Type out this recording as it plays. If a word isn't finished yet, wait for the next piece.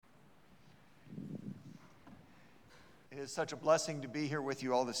is such a blessing to be here with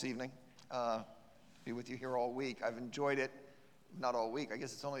you all this evening, be with you here all week. I've enjoyed it, not all week, I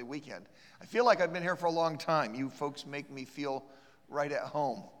guess it's only a weekend. I feel like I've been here for a long time. You folks make me feel right at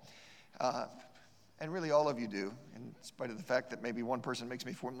home. And really all of you do, in spite of the fact that maybe one person makes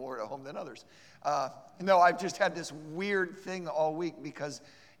me feel more at home than others. No, I've just had this weird thing all week because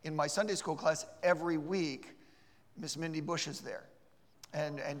in my Sunday school class every week, Miss Mindy Bush is there.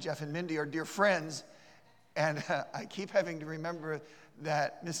 And Jeff and Mindy are dear friends. And I keep having to remember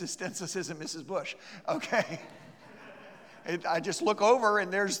that Mrs. Stensis isn't Mrs. Bush, okay? I just look over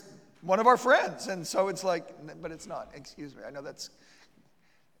and there's one of our friends. And so it's like, but it's not, excuse me. I know that's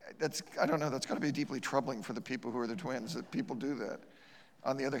I don't know, that's got to be deeply troubling for the people who are the twins, that people do that.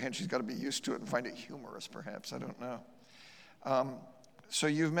 On the other hand, she's got to be used to it and find it humorous, perhaps, I don't know. So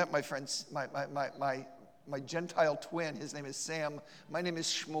you've met my friends, my Gentile twin. His name is Sam. My name is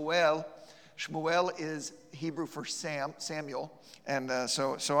Shmuel. Shmuel is Hebrew for Samuel, and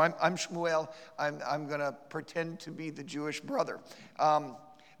so I'm Shmuel. I'm going to pretend to be the Jewish brother.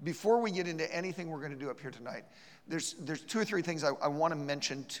 Before we get into anything we're going to do up here tonight, there's two or three things I want to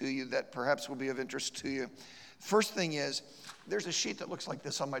mention to you that perhaps will be of interest to you. First thing is, there's a sheet that looks like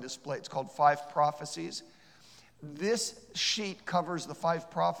this on my display. It's called 5 Prophecies. This sheet covers the 5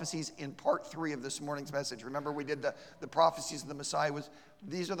 prophecies in part 3 of this morning's message. Remember, we did the prophecies of the Messiah.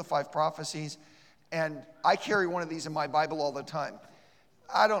 These are the 5 prophecies, and I carry one of these in my Bible all the time.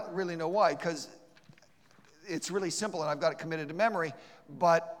 I don't really know why, because it's really simple, and I've got it committed to memory,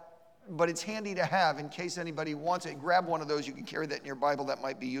 but it's handy to have in case anybody wants it. Grab one of those. You can carry that in your Bible. That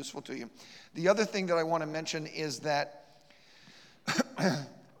might be useful to you. The other thing that I want to mention is that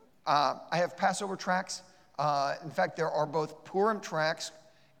I have Passover tracts. In fact, there are both Purim tracts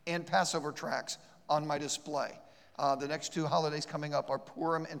and Passover tracts on my display. The next 2 holidays coming up are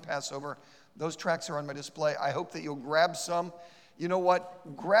Purim and Passover. Those tracts are on my display. I hope that you'll grab some. You know what?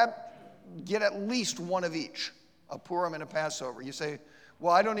 Get at least one of each, a Purim and a Passover. You say,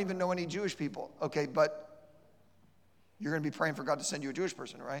 well, I don't even know any Jewish people. Okay, but you're going to be praying for God to send you a Jewish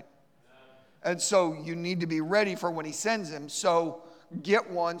person, right? And so you need to be ready for when he sends him. So get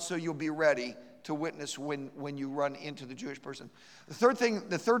one so you'll be ready to witness when you run into the Jewish person.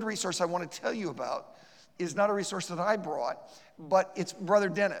 The third resource I want to tell you about is not a resource that I brought, but it's Brother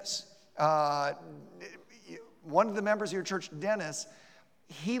Dennis. One of the members of your church, Dennis,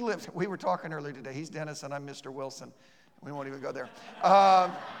 we were talking earlier today, he's Dennis and I'm Mr. Wilson. We won't even go there.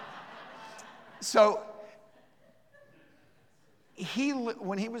 So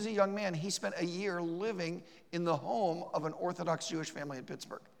when he was a young man, he spent a year living in the home of an Orthodox Jewish family in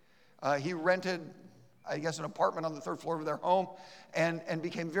Pittsburgh. He rented, I guess, an apartment on the 3rd floor of their home and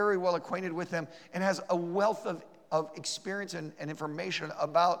became very well acquainted with them and has a wealth of experience and information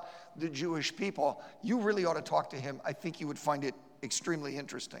about the Jewish people. You really ought to talk to him. I think you would find it extremely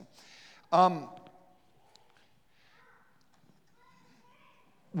interesting.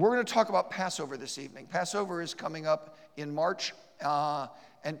 We're going to talk about Passover this evening. Passover is coming up in March,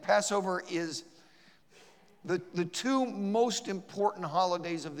 and Passover is the 2 most important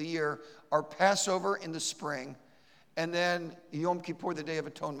holidays of the year are Passover in the spring and then Yom Kippur, the Day of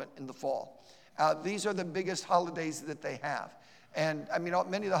Atonement, in the fall. These are the biggest holidays that they have. And I mean,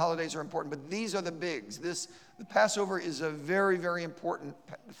 many of the holidays are important, but these are the bigs. The Passover is a very, very important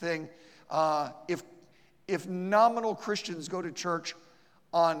thing. If nominal Christians go to church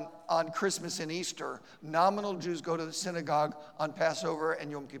on Christmas and Easter, nominal Jews go to the synagogue on Passover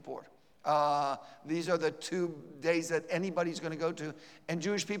and Yom Kippur. These are the 2 days that anybody's going to go to. And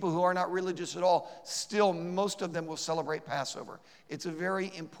Jewish people who are not religious at all, still most of them will celebrate Passover. It's a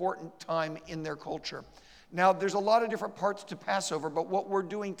very important time in their culture. Now, there's a lot of different parts to Passover, but what we're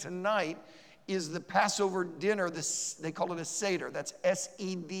doing tonight is the Passover dinner. They call it a Seder. That's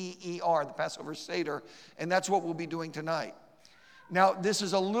Seder, the Passover Seder. And that's what we'll be doing tonight. Now, this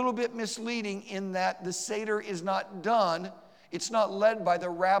is a little bit misleading in that the Seder is not done. It's not led by the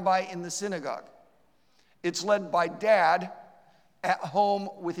rabbi in the synagogue. It's led by Dad at home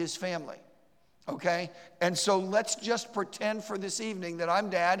with his family, okay? And so let's just pretend for this evening that I'm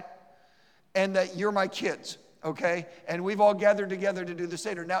Dad and that you're my kids, okay? And we've all gathered together to do the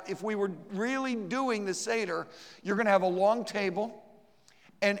Seder. Now, if we were really doing the Seder, you're going to have a long table,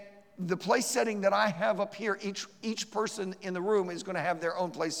 and the place setting that I have up here, each person in the room is going to have their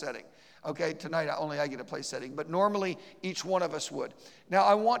own place setting. Okay, tonight only I get a place setting, but normally each one of us would. Now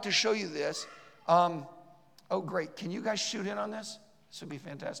I want to show you this. Oh, great. Can you guys shoot in on this? This would be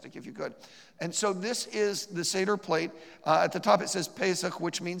fantastic if you could. And so this is the Seder plate. At the top it says Pesach,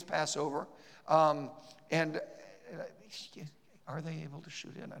 which means Passover. Are are they able to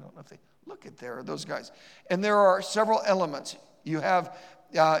shoot in? I don't know if they, look at there, those guys. And there are several elements. You have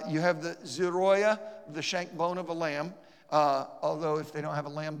the zeroya, the shank bone of a lamb. Although if they don't have a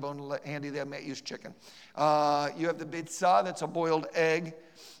lamb bone handy, they might use chicken. You have the bitzah, that's a boiled egg.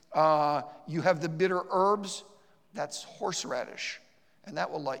 You have the bitter herbs, that's horseradish, and that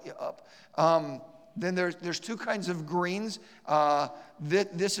will light you up. Then there's two kinds of greens.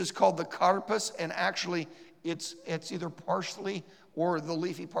 This is called the karpas, and actually it's either parsley or the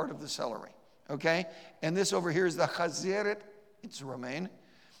leafy part of the celery. Okay? And this over here is the chazeret, it's romaine.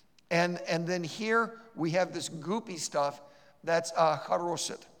 And then here we have this goopy stuff, that's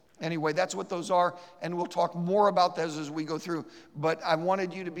charoset. Anyway, that's what those are, and we'll talk more about those as we go through. But I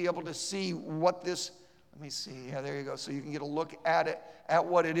wanted you to be able to see what this, let me see, yeah, there you go. So you can get a look at it, at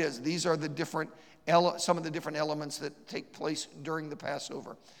what it is. These are the different, some of the different elements that take place during the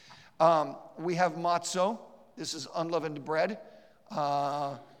Passover. We have matzo. This is unleavened bread.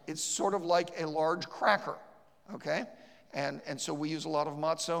 It's sort of like a large cracker, okay? And so we use a lot of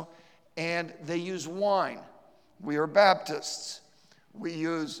matzo. And they use wine. We are Baptists. We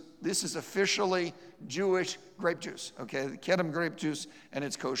use, this is officially Jewish grape juice, okay? The Kedem grape juice, and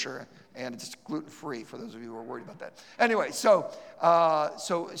it's kosher, and it's gluten-free, for those of you who are worried about that. Anyway, so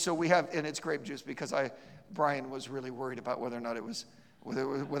we have, and it's grape juice because Brian was really worried about whether or not it was,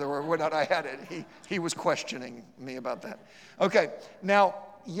 whether or not I had it. He was questioning me about that. Okay, now,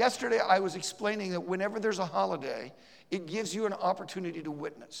 yesterday I was explaining that whenever there's a holiday, it gives you an opportunity to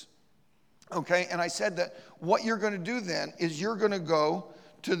witness. Okay, and I said that what you're going to do then is you're going to go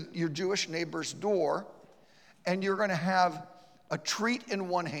to your Jewish neighbor's door, and you're going to have a treat in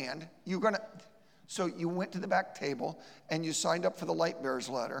one hand. So you went to the back table, and you signed up for the Light Bearers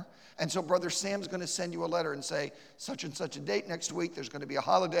letter. And so Brother Sam's going to send you a letter and say, such and such a date next week, there's going to be a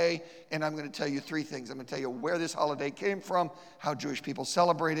holiday, and I'm going to tell you three things. I'm going to tell you where this holiday came from, how Jewish people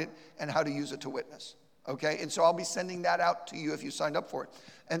celebrate it, and how to use it to witness. Okay, and so I'll be sending that out to you if you signed up for it.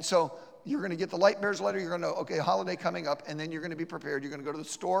 And so you're going to get the Light Bearers letter. You're going to know, okay, a holiday coming up, and then you're going to be prepared. You're going to go to the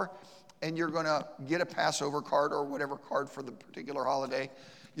store, and you're going to get a Passover card or whatever card for the particular holiday.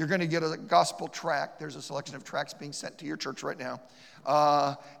 You're going to get a gospel tract. There's a selection of tracts being sent to your church right now.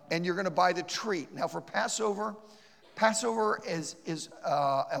 And you're going to buy the treat. Now, for Passover is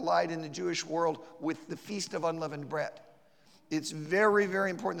allied in the Jewish world with the Feast of Unleavened Bread. It's very, very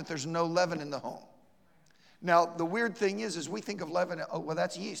important that there's no leaven in the home. Now, the weird thing is we think of leaven, oh, well,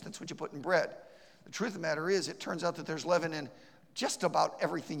 that's yeast. That's what you put in bread. The truth of the matter is, it turns out that there's leaven in just about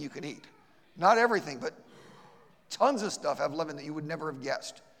everything you can eat. Not everything, but tons of stuff have leaven that you would never have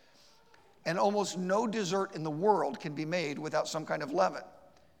guessed. And almost no dessert in the world can be made without some kind of leaven,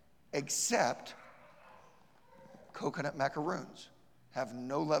 except coconut macaroons have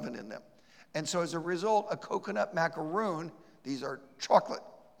no leaven in them. And so as a result, a coconut macaroon, these are chocolate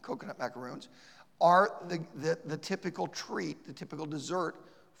coconut macaroons, are the typical treat, the typical dessert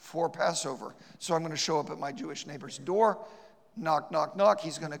for Passover. So I'm going to show up at my Jewish neighbor's door, knock, knock, knock.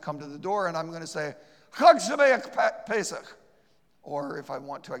 He's going to come to the door, and I'm going to say, Chag Sameach Pesach. Or if I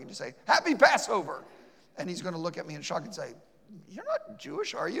want to, I can just say, Happy Passover. And he's going to look at me in shock and say, you're not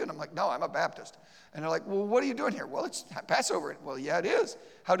Jewish, are you? And I'm like, no, I'm a Baptist. And they're like, well, what are you doing here? Well, it's Passover. Well, yeah, it is.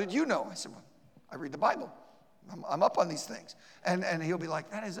 How did you know? I said, well, I read the Bible. I'm up on these things. And he'll be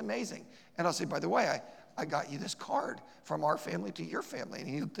like, that is amazing. And I'll say, by the way, I got you this card from our family to your family.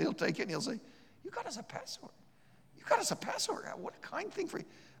 And he'll take it and he'll say, you got us a Passover. You got us a Passover. What a kind thing for you.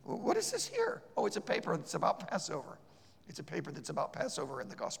 Well, what is this here? Oh, it's a paper that's about Passover. It's a paper that's about Passover in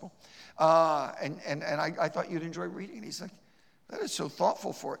the gospel. And I thought you'd enjoy reading it. He's like, that is so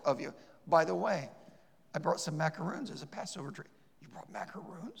thoughtful of you. By the way, I brought some macaroons as a Passover treat. You brought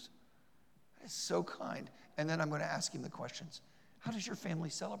macaroons? That is so kind. And then I'm going to ask him the questions. How does your family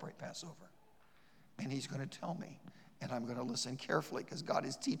celebrate Passover? And he's going to tell me. And I'm going to listen carefully because God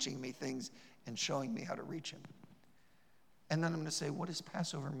is teaching me things and showing me how to reach him. And then I'm going to say, what does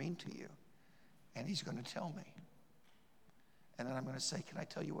Passover mean to you? And he's going to tell me. And then I'm going to say, can I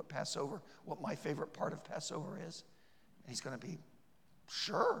tell you what my favorite part of Passover is? And he's going to be,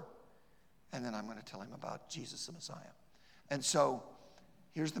 sure. And then I'm going to tell him about Jesus the Messiah. And so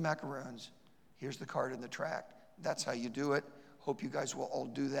here's the macaroons. Here's the card and the tract. That's how you do it. Hope you guys will all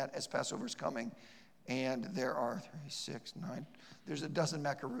do that as Passover's coming. And there are 3, 6, 9. There's a dozen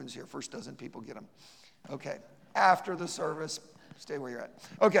macaroons here. First dozen people get them. Okay. After the service, stay where you're at.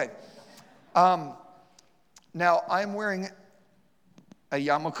 Okay. Now, I'm wearing a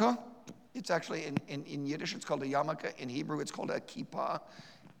yarmulke. It's actually, in Yiddish, it's called a yarmulke. In Hebrew, it's called a kippah.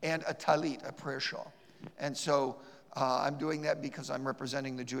 And a talit, a prayer shawl. And so I'm doing that because I'm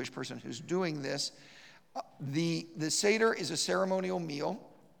representing the Jewish person who's doing this. The Seder is a ceremonial meal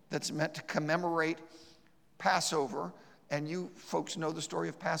that's meant to commemorate Passover. And you folks know the story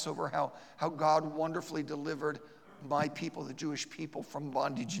of Passover, how God wonderfully delivered my people, the Jewish people, from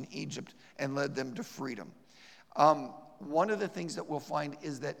bondage in Egypt and led them to freedom. One of the things that we'll find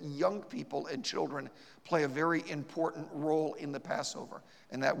is that young people and children play a very important role in the Passover,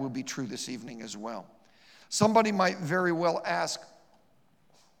 and that will be true this evening as well. Somebody might very well ask,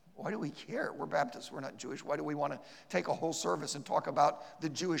 why do we care? We're Baptists, we're not Jewish. Why do we want to take a whole service and talk about the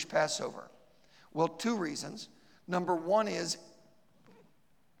Jewish Passover? Well, two reasons. Number one is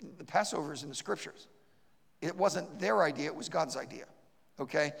the Passover is in the scriptures. It wasn't their idea, it was God's idea.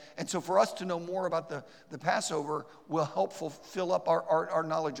 Okay? And so for us to know more about the Passover will help fill up our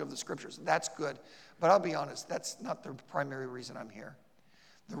knowledge of the scriptures. That's good. But I'll be honest, that's not the primary reason I'm here.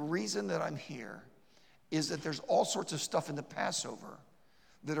 The reason that I'm here is that there's all sorts of stuff in the Passover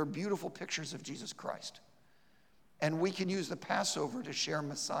that are beautiful pictures of Jesus Christ. And we can use the Passover to share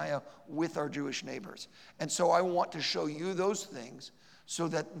Messiah with our Jewish neighbors. And so I want to show you those things so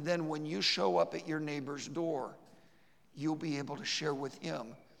that then when you show up at your neighbor's door, you'll be able to share with him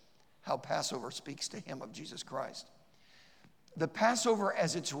how Passover speaks to him of Jesus Christ. The Passover,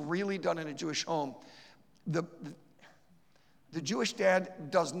 as it's really done in a Jewish home, the Jewish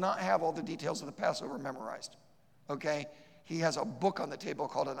dad does not have all the details of the Passover memorized, okay? He has a book on the table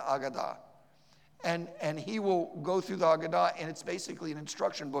called an Agadah. And he will go through the Agadah, and it's basically an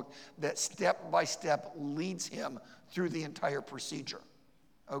instruction book that step by step leads him through the entire procedure,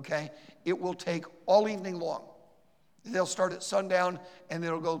 okay? It will take all evening long. They'll start at sundown, and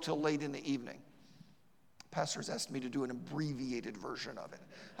it'll go till late in the evening. Pastors asked me to do an abbreviated version of it.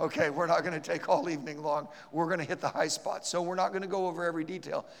 Okay, we're not going to take all evening long. We're going to hit the high spots. So we're not going to go over every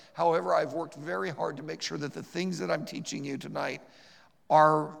detail. However, I've worked very hard to make sure that the things that I'm teaching you tonight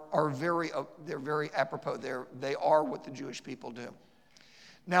are very apropos. They are what the Jewish people do.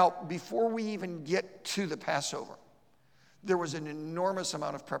 Now, before we even get to the Passover, there was an enormous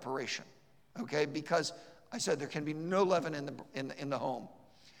amount of preparation, okay? Because I said there can be no leaven in the home.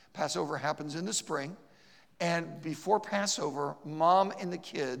 Passover happens in the spring, and before Passover, mom and the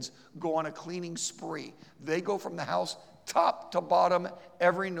kids go on a cleaning spree. They go from the house top to bottom,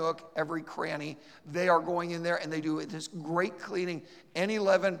 every nook, every cranny. They are going in there and they do this great cleaning. Any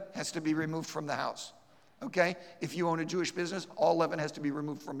leaven has to be removed from the house, okay? If you own a Jewish business, all leaven has to be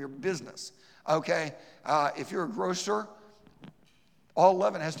removed from your business, okay? If you're a grocer, all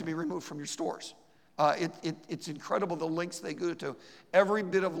leaven has to be removed from your stores. It's incredible the lengths they go to. Every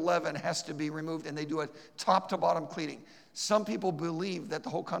bit of leaven has to be removed, and they do a top to bottom cleaning. Some people believe that the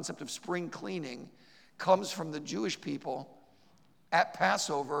whole concept of spring cleaning comes from the Jewish people at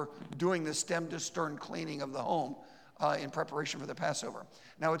Passover doing the stem to stern cleaning of the home in preparation for the Passover.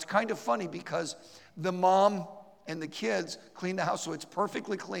 Now, it's kind of funny because the mom and the kids clean the house so it's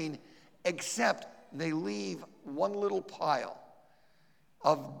perfectly clean, except they leave one little pile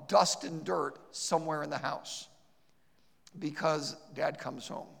of dust and dirt somewhere in the house because dad comes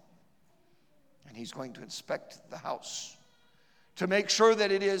home and he's going to inspect the house to make sure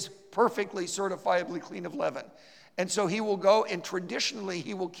that it is perfectly certifiably clean of leaven. And so he will go, and traditionally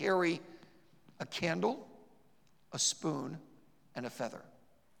he will carry a candle, a spoon, and a feather.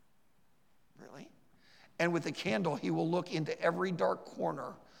 Really? And with the candle, he will look into every dark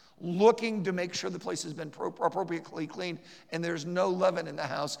corner, looking to make sure the place has been appropriately cleaned and there's no leaven in the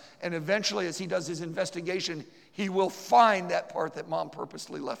house. And eventually, as he does his investigation, he will find that part that mom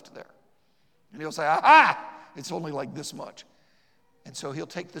purposely left there. And he'll say, aha, it's only like this much. And so he'll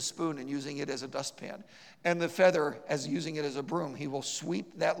take the spoon and using it as a dustpan, and the feather as using it as a broom. He will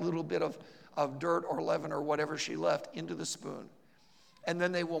sweep that little bit of dirt or leaven or whatever she left into the spoon. And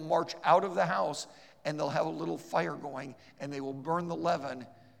then they will march out of the house, and they'll have a little fire going, and they will burn the leaven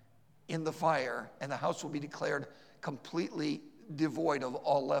in the fire, and the house will be declared completely devoid of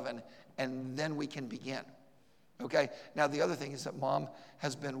all leaven, and then we can begin. Okay? Now, the other thing is that mom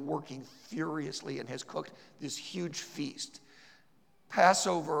has been working furiously and has cooked this huge feast.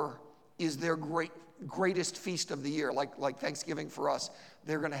 Passover is their greatest feast of the year, like Thanksgiving for us.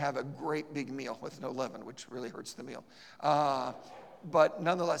 They're going to have a great big meal with no leaven, which really hurts the meal. But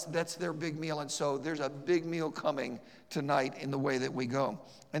nonetheless, that's their big meal, and so there's a big meal coming tonight in the way that we go.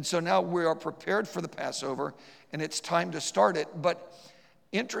 And so now we are prepared for the Passover, and it's time to start it. But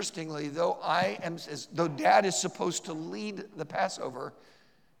interestingly, though Dad is supposed to lead the Passover,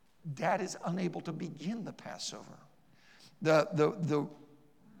 Dad is unable to begin the Passover. The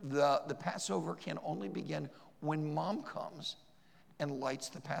Passover can only begin when Mom comes and lights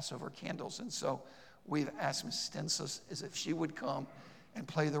the Passover candles. And so we've asked Ms. Stensis as if she would come and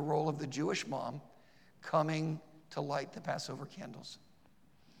play the role of the Jewish mom coming to light the Passover candles.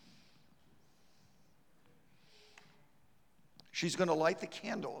 She's going to light the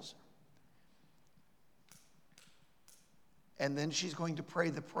candles, and then she's going to pray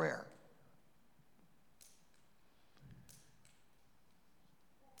the prayer.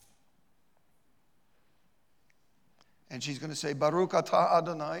 And she's going to say, Baruch atah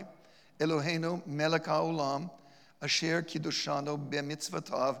Adonai, Eloheinu melech haolam, asher kiddushanu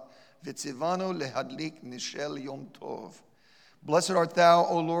b'mitzvotav, v'tzivanu lehadlik nishel yom tov. Blessed art thou,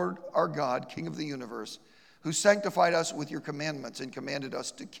 O Lord, our God, King of the universe, who sanctified us with your commandments and commanded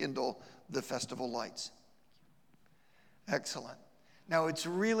us to kindle the festival lights. Excellent. Now, it's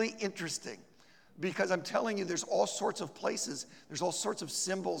really interesting because I'm telling you, there's all sorts of places, there's all sorts of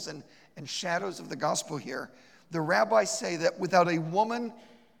symbols and shadows of the gospel here. The rabbis say that without a woman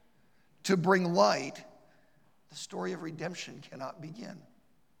to bring light, the story of redemption cannot begin.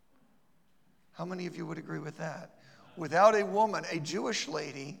 How many of you would agree with that? Without a woman, a Jewish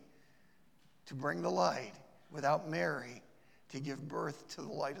lady, to bring the light, without Mary to give birth to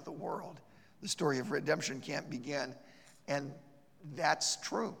the light of the world, the story of redemption can't begin. And that's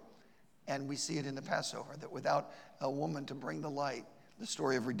true. And we see it in the Passover, that without a woman to bring the light, the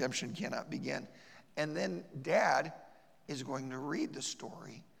story of redemption cannot begin. And then Dad is going to read the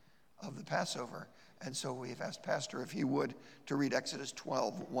story of the Passover. And so we've asked Pastor if he would to read Exodus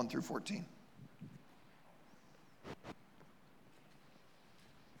 12, 1 through 14.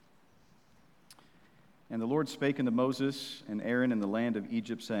 And the Lord spake unto Moses and Aaron in the land of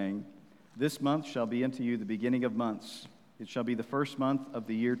Egypt, saying, This month shall be unto you the beginning of months. It shall be the first month of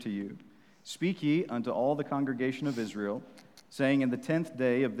the year to you. Speak ye unto all the congregation of Israel, saying, In the 10th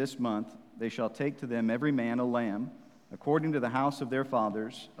day of this month they shall take to them every man a lamb, according to the house of their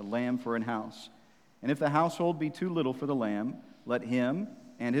fathers, a lamb for an house. And if the household be too little for the lamb, let him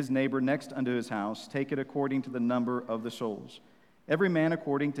and his neighbor next unto his house take it according to the number of the souls. Every man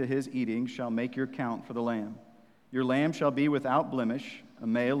according to his eating shall make your count for the lamb. Your lamb shall be without blemish, a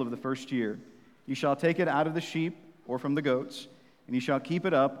male of the first year. Ye shall take it out of the sheep or from the goats, and ye shall keep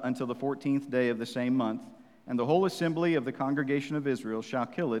it up until the 14th day of the same month. And the whole assembly of the congregation of Israel shall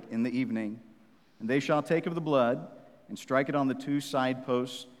kill it in the evening. And they shall take of the blood, and strike it on the 2 side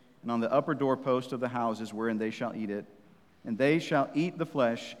posts, and on the upper doorpost of the houses wherein they shall eat it. And they shall eat the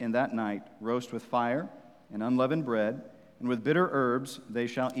flesh in that night, roast with fire, and unleavened bread, and with bitter herbs they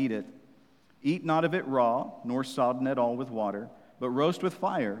shall eat it. Eat not of it raw, nor sodden at all with water, but roast with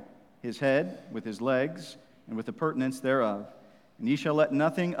fire, his head, with his legs, and with the purtenance thereof. And ye shall let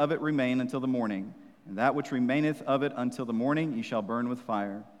nothing of it remain until the morning. And that which remaineth of it until the morning ye shall burn with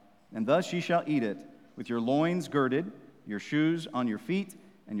fire. And thus ye shall eat it, with your loins girded, your shoes on your feet,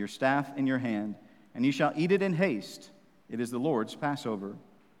 and your staff in your hand. And ye shall eat it in haste. It is the Lord's Passover.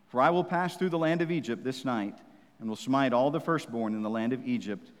 For I will pass through the land of Egypt this night, and will smite all the firstborn in the land of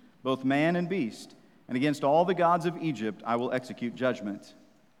Egypt, both man and beast. And against all the gods of Egypt I will execute judgment.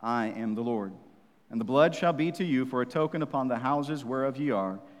 I am the Lord. And the blood shall be to you for a token upon the houses whereof ye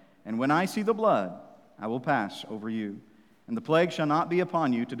are. And when I see the blood, I will pass over you. And the plague shall not be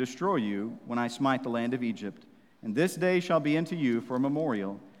upon you to destroy you when I smite the land of Egypt. And this day shall be unto you for a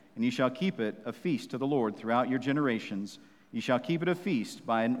memorial, and ye shall keep it a feast to the Lord throughout your generations. Ye shall keep it a feast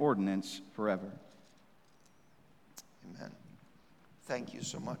by an ordinance forever. Amen. Thank you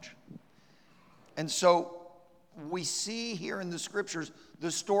so much. And so we see here in the scriptures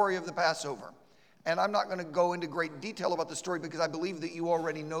the story of the Passover. And I'm not going to go into great detail about the story because I believe that you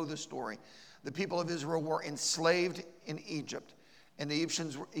already know the story. The people of Israel were enslaved in Egypt, and the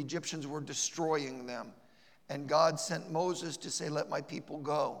Egyptians were destroying them. And God sent Moses to say, let my people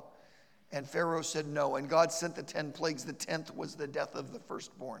go. And Pharaoh said no. And God sent the 10 plagues. The 10th was the death of the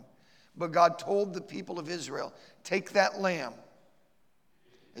firstborn. But God told the people of Israel, take that lamb.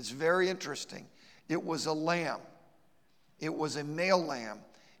 It's very interesting. It was a lamb. It was a male lamb.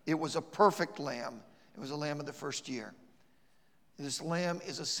 It was a perfect lamb. It was a lamb of the first year. This lamb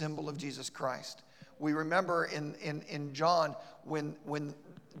is a symbol of Jesus Christ. We remember in John, when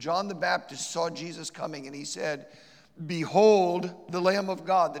John the Baptist saw Jesus coming and he said, behold the Lamb of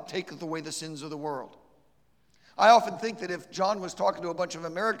God that taketh away the sins of the world. I often think that if John was talking to a bunch of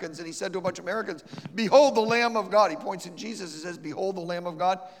Americans and he said to a bunch of Americans, behold the Lamb of God, he points at Jesus and says, behold the Lamb of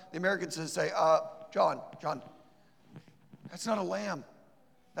God. The Americans say, John, that's not a lamb.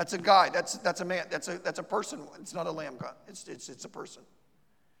 That's a guy. That's a man. That's a person. It's not a lamb, God. It's a person.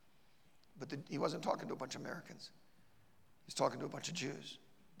 But he wasn't talking to a bunch of Americans. He's talking to a bunch of Jews.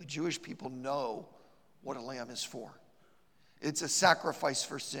 The Jewish people know what a lamb is for. It's a sacrifice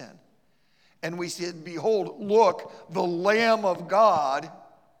for sin. And we said, behold, look, the Lamb of God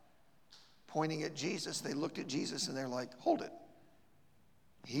pointing at Jesus. They looked at Jesus and they're like, hold it.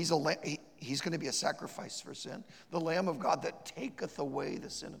 He's going to be a sacrifice for sin. The Lamb of God that taketh away the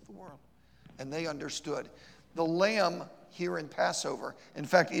sin of the world. And they understood. The Lamb here in Passover, in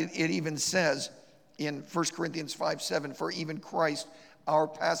fact, it even says in 1 Corinthians 5:7, for even Christ, our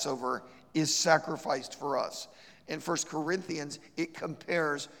Passover, is sacrificed for us. In 1 Corinthians, it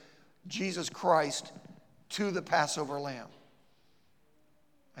compares Jesus Christ to the Passover lamb.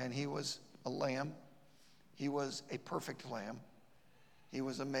 And he was a lamb. He was a perfect lamb. He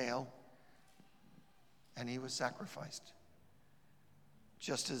was a male. And he was sacrificed.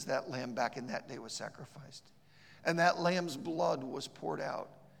 Just as that lamb back in that day was sacrificed. And that lamb's blood was poured out,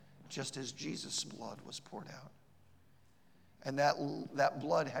 just as Jesus' blood was poured out. And that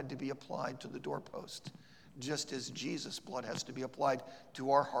blood had to be applied to the doorpost, just as Jesus' blood has to be applied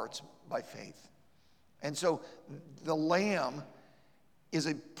to our hearts by faith. And so the lamb is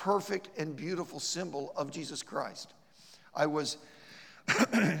a perfect and beautiful symbol of Jesus Christ.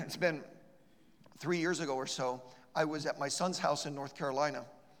 It's been 3 years ago or so, I was at my son's house in North Carolina,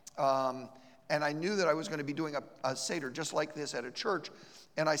 and I knew that I was going to be doing a Seder just like this at a church.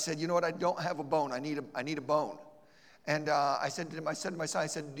 And I said, you know what, I don't have a bone. I need a bone. And I said to my son,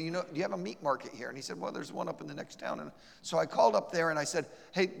 do you have a meat market here? And he said, well, there's one up in the next town. And so I called up there and I said,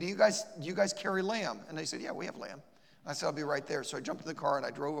 hey, do you guys carry lamb? And they said, yeah, we have lamb. I said, I'll be right there. So I jumped in the car and I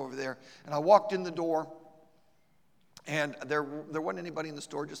drove over there. And I walked in the door. And there wasn't anybody in the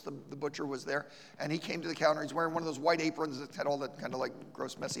store, just the butcher was there. And he came to the counter. He's wearing one of those white aprons that had all that kind of like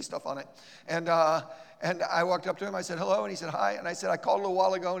gross, messy stuff on it. And I walked up to him. I said, hello. And he said, hi. And I said, I called a little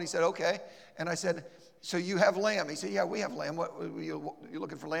while ago. And he said, okay. And I said, so you have lamb? He said, yeah, we have lamb. What, you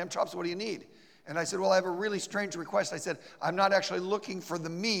looking for lamb chops? What do you need? And I said, well, I have a really strange request. I said, I'm not actually looking for the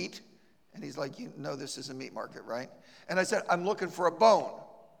meat. And he's like, you know this is a meat market, right? And I said, I'm looking for a bone.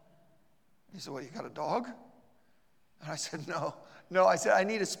 He said, well, you got a dog? And I said, no. I said, I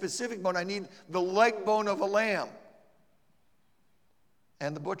need a specific bone. I need the leg bone of a lamb.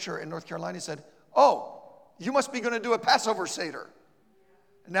 And the butcher in North Carolina said, oh, you must be going to do a Passover Seder.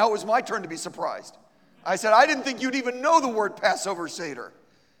 And now it was my turn to be surprised. I said, I didn't think you'd even know the word Passover Seder.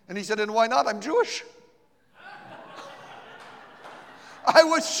 And he said, and why not? I'm Jewish. I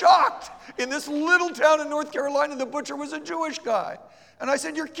was shocked. In this little town in North Carolina, the butcher was a Jewish guy. And I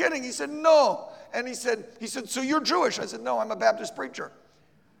said, you're kidding. He said, no. And he said, so you're Jewish? I said, no, I'm a Baptist preacher.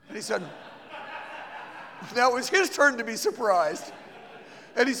 And he said, now it was his turn to be surprised.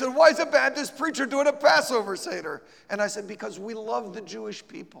 And he said, why is a Baptist preacher doing a Passover Seder? And I said, because we love the Jewish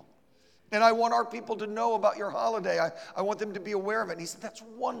people. And I want our people to know about your holiday. I want them to be aware of it. And he said, that's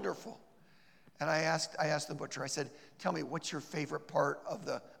wonderful. And I asked the butcher, I said, tell me, what's your favorite part of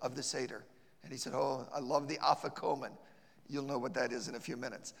the Seder? And he said, oh, I love the afikomen. You'll know what that is in a few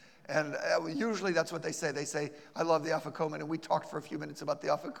minutes. And usually that's what they say. They say, I love the afikomen. And we talked for a few minutes about the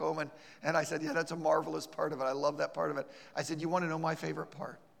afikomen. And I said, yeah, that's a marvelous part of it. I love that part of it. I said, you want to know my favorite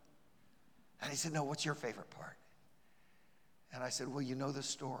part? And he said, no, what's your favorite part? And I said, well, you know the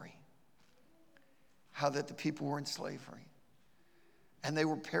story. How that the people were in slavery. And they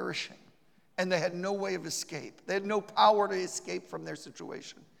were perishing. And they had no way of escape. They had no power to escape from their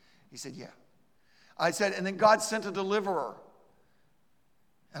situation. He said, yeah. I said, and then God sent a deliverer.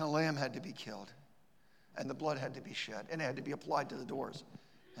 And a lamb had to be killed. And the blood had to be shed. And it had to be applied to the doors.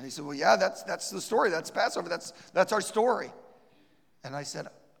 And he said, well, yeah, that's the story. That's Passover. That's our story. And I said,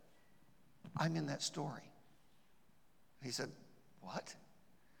 I'm in that story. And he said, what?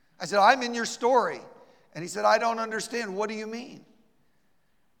 I said, I'm in your story. And he said, I don't understand. What do you mean?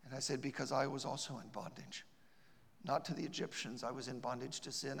 And I said, because I was also in bondage. Not to the Egyptians. I was in bondage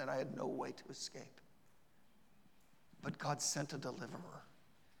to sin, and I had no way to escape. But God sent a deliverer.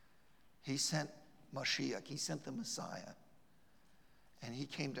 He sent Mashiach. He sent the Messiah. And he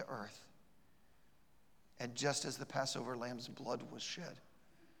came to earth. And just as the Passover lamb's blood was shed,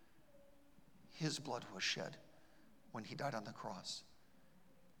 his blood was shed when he died on the cross.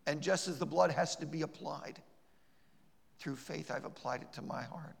 And just as the blood has to be applied, through faith I've applied it to my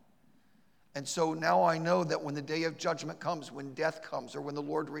heart. And so now I know that when the day of judgment comes, when death comes, or when the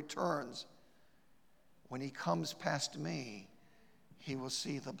Lord returns, when he comes past me, he will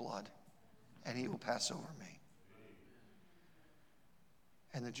see the blood and he will pass over me.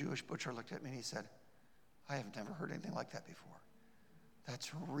 And the Jewish butcher looked at me and he said, I have never heard anything like that before.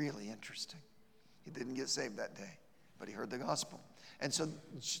 That's really interesting. He didn't get saved that day, but he heard the gospel. And so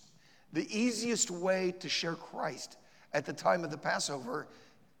the easiest way to share Christ at the time of the Passover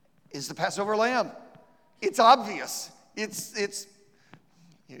is the Passover lamb. It's obvious.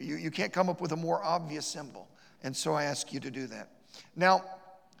 You can't come up with a more obvious symbol. And so I ask you to do that. Now,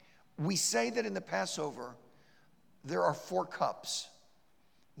 We say that in the Passover, there are 4 cups.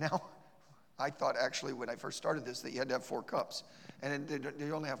 Now, I thought actually when I first started this that you had to have 4 cups. And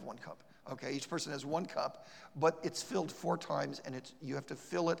they only have 1 cup. Okay, each person has 1 cup, but it's filled 4 times, and you have to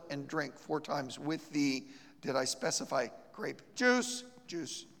fill it and drink 4 times with the, did I specify, grape juice?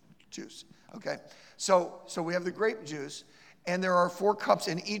 Juice. Okay, so we have the grape juice, and there are 4 cups,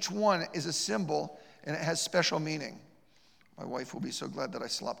 and each one is a symbol, and it has special meaning. My wife will be so glad that I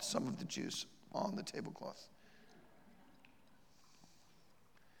slopped some of the juice on the tablecloth.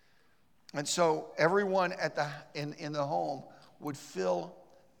 And so everyone in the home would fill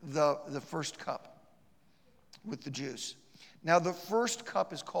the first cup with the juice. Now, the first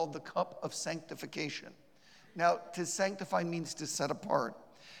cup is called the cup of sanctification. Now, to sanctify means to set apart.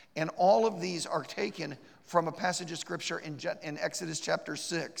 And all of these are taken from a passage of Scripture in Exodus chapter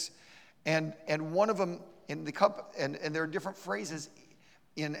 6. And one of them in the cup, and there are different phrases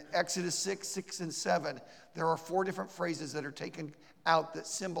in Exodus 6, 6, and 7. There are 4 different phrases that are taken out that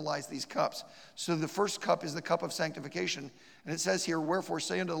symbolize these cups. So the first cup is the cup of sanctification. And it says here, wherefore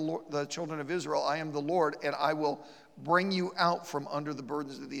say unto the children of Israel, I am the Lord, and I will bring you out from under the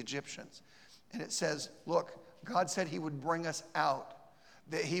burdens of the Egyptians. And it says, look, God said he would bring us out,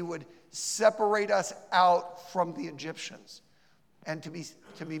 that he would separate us out from the Egyptians. And to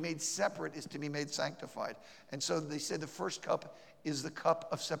be made separate is to be made sanctified. And so they say the first cup is the cup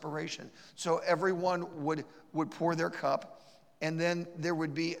of separation. So everyone would pour their cup, and then there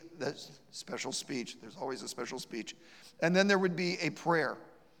would be the special speech. There's always a special speech. And then there would be a prayer.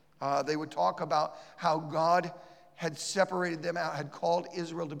 They would talk about how God had separated them out, had called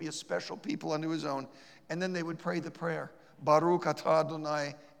Israel to be a special people unto his own. And then they would pray the prayer. Baruch atah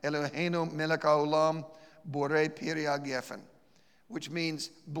Adonai Eloheinu melech haolam borei pirei hagefen, which means,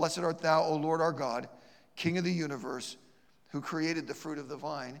 blessed art thou, O Lord our God, King of the universe, who created the fruit of the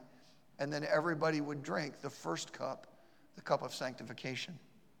vine. And then everybody would drink the first cup, the cup of sanctification.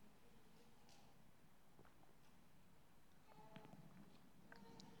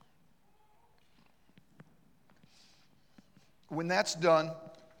 When that's done,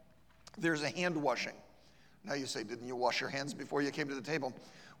 there's a hand washing. Now you say, didn't you wash your hands before you came to the table?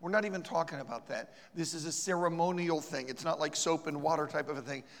 We're not even talking about that. This is a ceremonial thing. It's not like soap and water type of a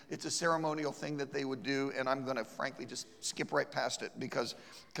thing. It's a ceremonial thing that they would do, and I'm going to frankly just skip right past it because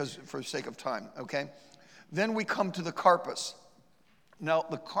for the sake of time, okay? Then we come to the karpas. Now,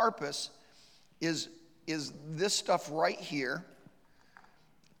 the karpas is this stuff right here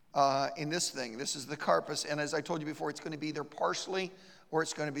in this thing. This is the karpas, and as I told you before, it's going to be either parsley or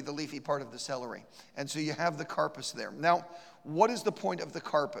it's going to be the leafy part of the celery. And so you have the karpas there. Now, what is the point of the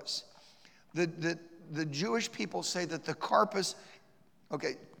karpas? The Jewish people say that the karpas,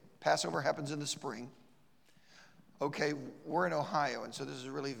 okay, Passover happens in the spring. Okay, we're in Ohio, and so this is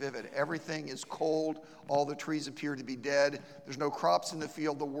really vivid. Everything is cold. All the trees appear to be dead. There's no crops in the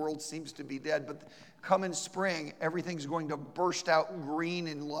field. The world seems to be dead. But come in spring, everything's going to burst out green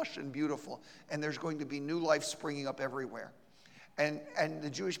and lush and beautiful. And there's going to be new life springing up everywhere. And the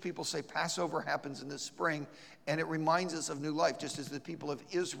Jewish people say Passover happens in the spring, and it reminds us of new life, just as the people of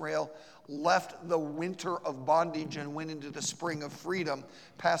Israel left the winter of bondage and went into the spring of freedom.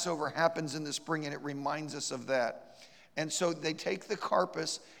 Passover happens in the spring, and it reminds us of that. And so they take the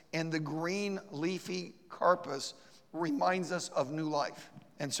karpas, and the green leafy karpas reminds us of new life.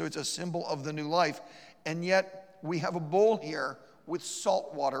 And so it's a symbol of the new life. And yet we have a bowl here with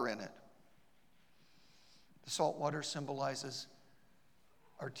salt water in it. The salt water symbolizes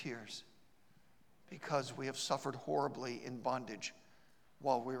our tears because we have suffered horribly in bondage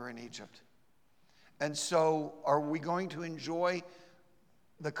while we were in Egypt. And so are we going to enjoy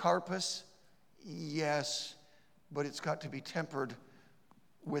the karpas? Yes, but it's got to be tempered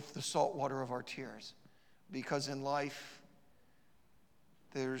with the salt water of our tears, because in life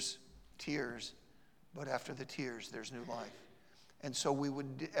there's tears, but after the tears there's new life. And so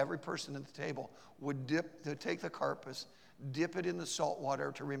every person at the table would take the karpas, dip it in the salt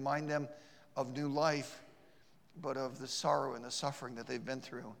water to remind them of new life, but of the sorrow and the suffering that they've been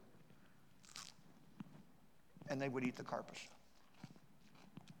through. And they would eat the karpas.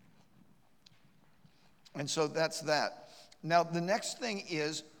 And so that's that. Now, the next thing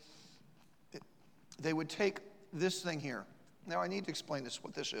is they would take this thing here. Now, I need to explain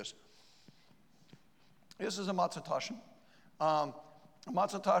what this is. This is a matzah tashin.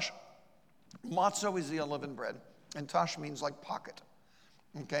 Matzah tash, matzo is the unleavened bread, and tash means like pocket.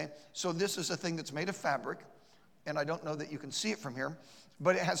 Okay? So this is a thing that's made of fabric, and I don't know that you can see it from here,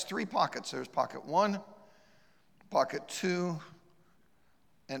 but it has 3 pockets. There's pocket 1, pocket 2,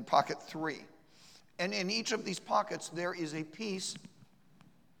 and pocket 3. And in each of these pockets, there is a piece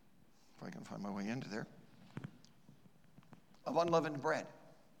if I can find my way into there, of unleavened bread.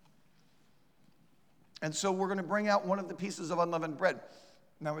 And so we're going to bring out one of the pieces of unleavened bread.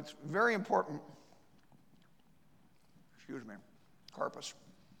 Now, it's very important, excuse me, Carpus.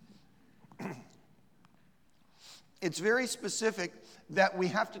 It's very specific that we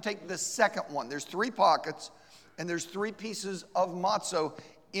have to take the second one. There's 3 pockets, and there's 3 pieces of matzo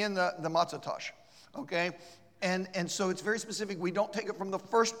in the matzah tash, okay? And so it's very specific. We don't take it from the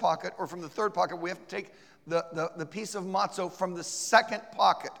first pocket or from the third pocket. We have to take the piece of matzo from the second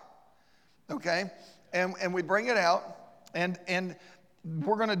pocket, okay? And we bring it out, and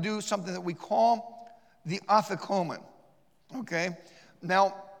we're going to do something that we call the afikomen, okay?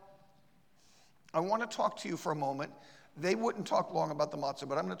 Now, I want to talk to you for a moment. They wouldn't talk long about the matzah,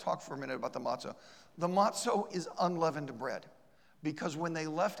 but I'm going to talk for a minute about the matzah. The matzah is unleavened bread, because when they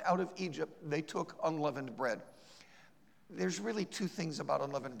left out of Egypt, they took unleavened bread. There's really 2 things about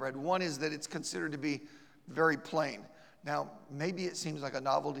unleavened bread. One is that it's considered to be very plain. Now, maybe it seems like a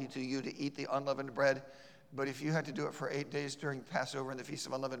novelty to you to eat the unleavened bread, but if you had to do it for 8 days during Passover and the Feast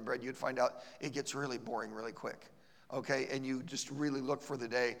of Unleavened Bread, you'd find out it gets really boring really quick, okay? And you just really look for the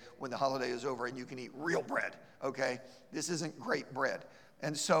day when the holiday is over and you can eat real bread, okay? This isn't great bread.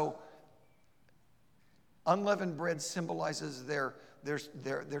 And so unleavened bread symbolizes their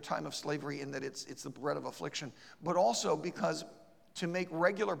time of slavery in that it's the bread of affliction, but also because to make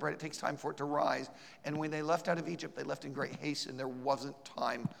regular bread, it takes time for it to rise. And when they left out of Egypt, they left in great haste, and there wasn't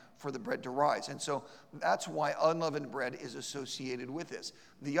time for the bread to rise. And so that's why unleavened bread is associated with this.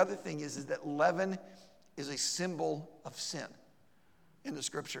 The other thing is that leaven is a symbol of sin in the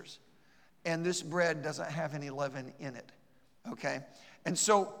scriptures. And this bread doesn't have any leaven in it, okay? And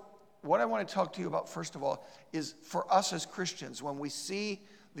so what I want to talk to you about, first of all, is for us as Christians, when we see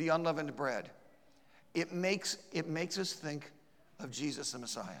the unleavened bread, it makes us think of Jesus the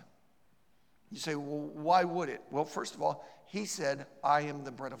Messiah. You say, well, why would it? Well, first of all, he said, I am the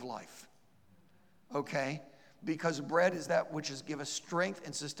bread of life. Okay? Because bread is that which gives us strength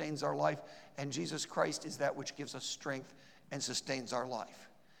and sustains our life, and Jesus Christ is that which gives us strength and sustains our life.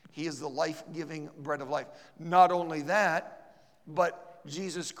 He is the life-giving bread of life. Not only that, but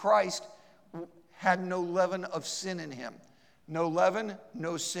Jesus Christ had no leaven of sin in him. No leaven,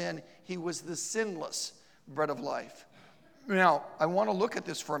 no sin. He was the sinless bread of life. Now, I want to look at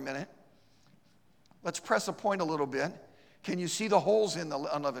this for a minute. Let's press a point a little bit. Can you see the holes in the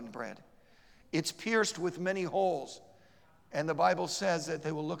unleavened bread? It's pierced with many holes. And the Bible says that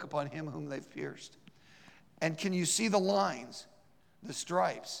they will look upon him whom they've pierced. And can you see the lines, the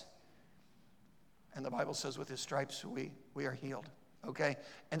stripes? And the Bible says with his stripes we are healed. Okay?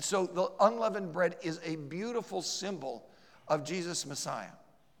 And so the unleavened bread is a beautiful symbol of Jesus Messiah.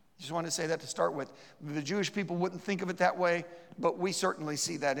 Just want to say that to start with. The Jewish people wouldn't think of it that way, but we certainly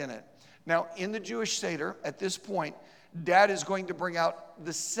see that in it. Now, in the Jewish Seder, at this point, Dad is going to bring out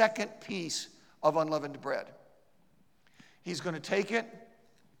the second piece of unleavened bread. He's going to take it,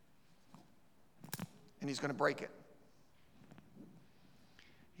 and he's going to break it.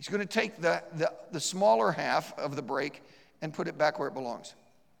 He's going to take the smaller half of the break and put it back where it belongs.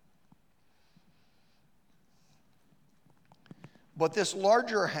 But this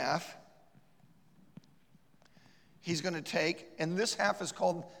larger half, he's going to take, and this half is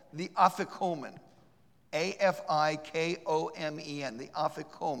called the afikomen. A-F-I-K-O-M-E-N, the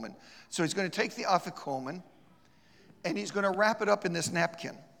afikomen. So he's going to take the afikomen, and he's going to wrap it up in this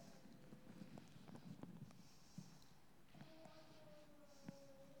napkin.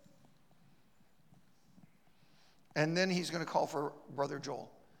 And then he's going to call for Brother Joel.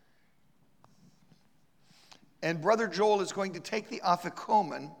 And Brother Joel is going to take the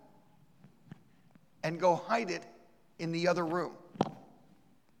afikomen and go hide it in the other room.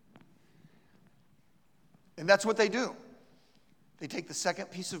 And that's what they do. They take the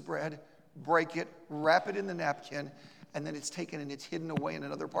second piece of bread, break it, wrap it in the napkin, and then it's taken and it's hidden away in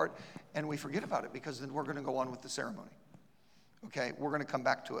another part, and we forget about it because then we're going to go on with the ceremony. Okay, we're going to come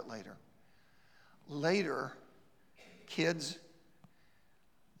back to it later. Later, kids,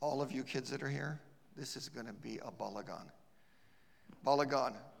 all of you kids that are here, this is going to be a balagan.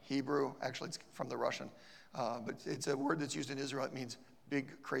 Balagan, Hebrew, actually it's from the Russian, but it's a word that's used in Israel. It means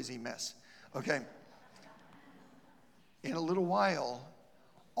big, crazy mess. Okay. In a little while,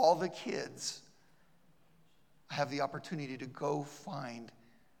 all the kids have the opportunity to go find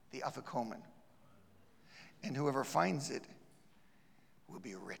the afikomen. And whoever finds it will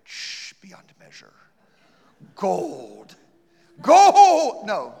be rich beyond measure. Gold. Gold!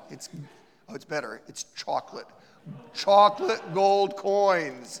 No, it's better. It's chocolate. Chocolate gold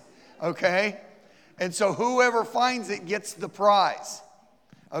coins. Okay? And so whoever finds it gets the prize.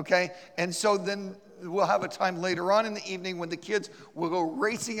 Okay? And so then we'll have a time later on in the evening when the kids will go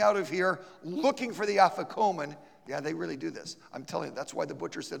racing out of here looking for the afikoman. Yeah, they really do this. I'm telling you, that's why the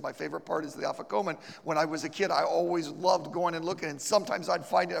butcher said my favorite part is the afikoman. When I was a kid, I always loved going and looking, and sometimes I'd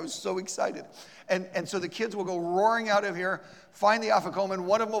find it. I was so excited. And so the kids will go roaring out of here, find the afikoman.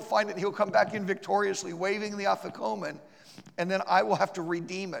 One of them will find it, and he'll come back in victoriously, waving the afikoman. And then I will have to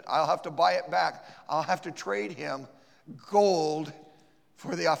redeem it. I'll have to buy it back. I'll have to trade him gold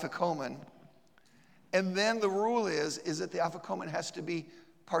for the afikoman. And then the rule is that the afikoman has to be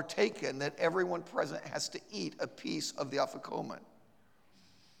partaken, that everyone present has to eat a piece of the afikoman.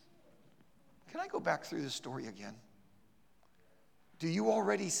 Can I go back through the story again? Do you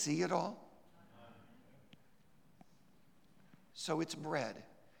already see it all? So it's bread,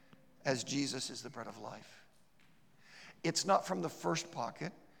 as Jesus is the bread of life. It's not from the first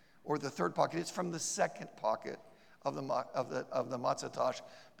pocket or the third pocket. It's from the second pocket of the matzah tash,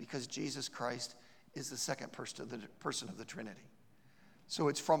 because Jesus Christ is the second person of the Trinity. So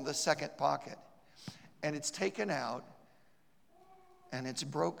it's from the second pocket. And it's taken out and it's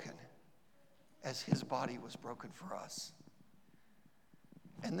broken as his body was broken for us.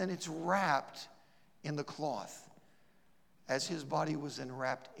 And then it's wrapped in the cloth as his body was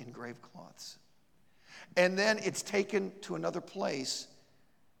enwrapped in grave cloths. And then it's taken to another place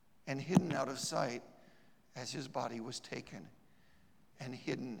and hidden out of sight as his body was taken and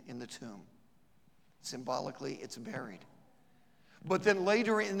hidden in the tomb. Symbolically, it's buried. But then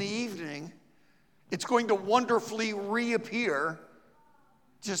later in the evening, it's going to wonderfully reappear,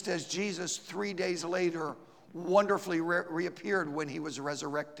 just as Jesus 3 days later wonderfully reappeared when he was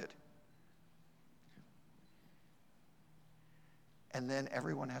resurrected. And then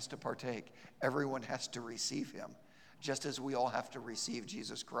everyone has to partake. Everyone has to receive him, just as we all have to receive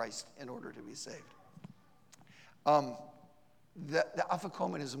Jesus Christ in order to be saved. The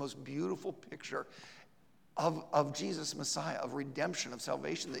afikoman is the most beautiful picture of Jesus Messiah, of redemption, of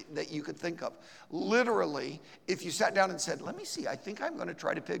salvation that you could think of. Literally, if you sat down and said, let me see, I think I'm going to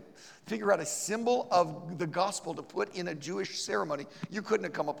try to figure out a symbol of the gospel to put in a Jewish ceremony, you couldn't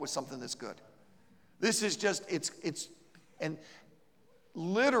have come up with something this good. This is just, and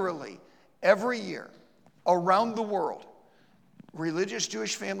literally every year around the world, religious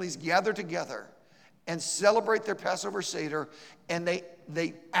Jewish families gather together and celebrate their Passover Seder, and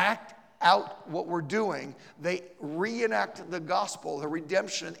they act out what we're doing. They reenact the gospel, the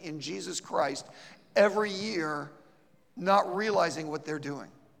redemption in Jesus Christ every year, not realizing what they're doing.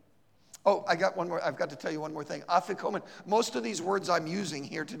 Oh, I've got to tell you one more thing. Afikoman, most of these words I'm using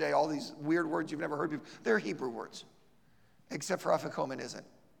here today, all these weird words you've never heard before, they're Hebrew words. Except for afikoman isn't.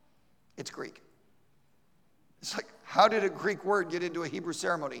 It's Greek. It's like, how did a Greek word get into a Hebrew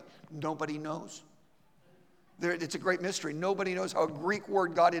ceremony? Nobody knows. It's a great mystery. Nobody knows how a Greek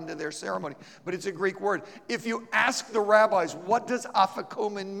word got into their ceremony, but it's a Greek word. If you ask the rabbis, what does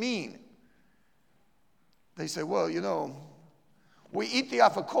afikoman mean? They say, well, we eat the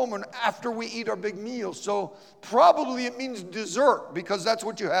afikoman after we eat our big meal, so probably it means dessert, because that's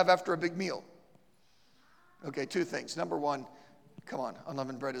what you have after a big meal. Okay, two things. Number one, come on,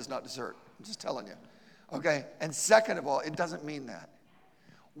 unleavened bread is not dessert. I'm just telling you. Okay, and second of all, it doesn't mean that.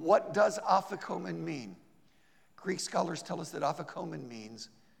 What does afikoman mean? Greek scholars tell us that afikoman means,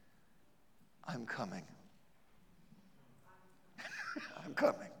 I'm coming. I'm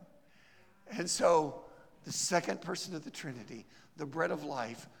coming. And so, the second person of the Trinity, the bread of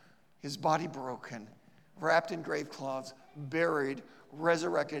life, his body broken, wrapped in grave cloths, buried,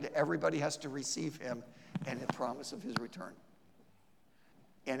 resurrected, everybody has to receive him, and a promise of his return.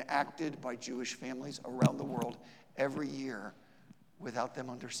 Enacted by Jewish families around the world every year without them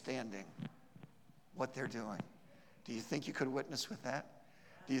understanding what they're doing. Do you think you could witness with that?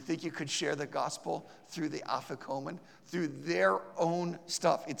 Do you think you could share the gospel through the afikoman, through their own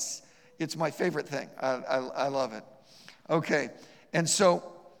stuff? It's my favorite thing. I love it. Okay, and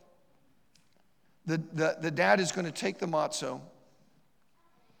so the dad is going to take the matzo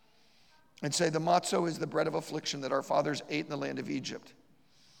and say, the matzo is the bread of affliction that our fathers ate in the land of Egypt.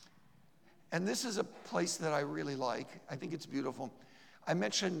 And this is a place that I really like. I think it's beautiful. I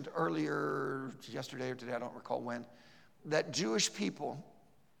mentioned earlier, yesterday or today, I don't recall when, that Jewish people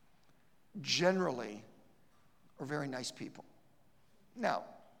generally are very nice people. Now,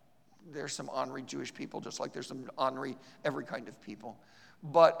 there's some ornery Jewish people, just like there's some ornery every kind of people.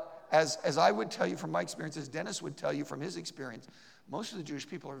 But as I would tell you from my experience, as Dennis would tell you from his experience, most of the Jewish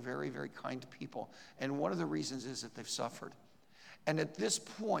people are very, very kind people. And one of the reasons is that they've suffered. And at this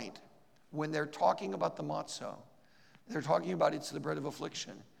point, when they're talking about the matzo, they're talking about it's the bread of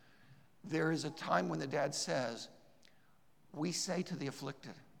affliction. There is a time when the dad says, we say to the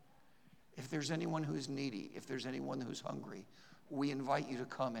afflicted, if there's anyone who's needy, if there's anyone who's hungry, we invite you to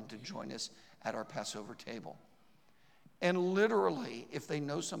come and to join us at our Passover table. And literally, if they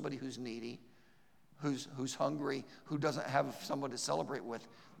know somebody who's needy, who's hungry, who doesn't have someone to celebrate with,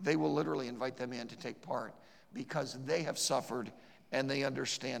 they will literally invite them in to take part because they have suffered and they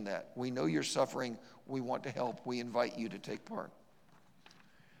understand that. We know you're suffering. We want to help. We invite you to take part.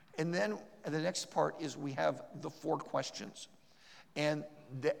 And then the next part is we have the 4 questions. And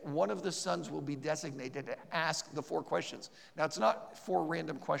one of the sons will be designated to ask the 4 questions. Now, it's not 4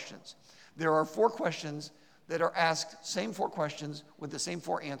 random questions. There are 4 questions that are asked, same 4 questions with the same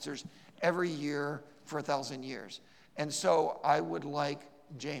 4 answers every year for 1,000 years. And so I would like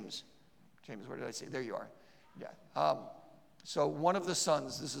James, where did I say? There you are. Yeah. So one of the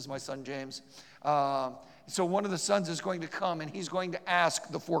sons, this is my son James. So one of the sons is going to come and he's going to ask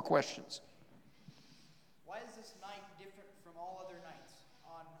the 4 questions. Why is this night different from all other nights?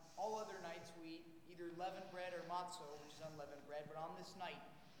 On all other nights we eat either leavened bread or matzo, which is unleavened bread, but on this night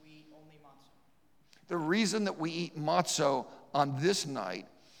we eat only matzo. The reason that we eat matzo on this night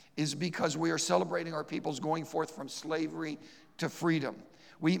is because we are celebrating our people's going forth from slavery to freedom.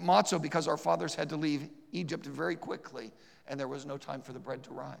 We eat matzo because our fathers had to leave Egypt very quickly and there was no time for the bread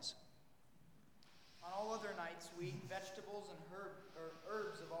to rise. On all other nights we eat vegetables and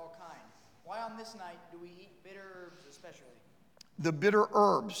herbs of all kind. Why on this night do we eat bitter herbs especially? The bitter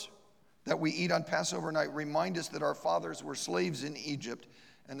herbs that we eat on Passover night remind us that our fathers were slaves in Egypt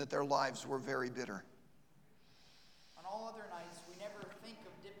and that their lives were very bitter. On all other nights, we never think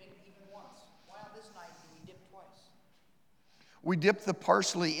of dipping even once. Why on this night do we dip twice? We dip the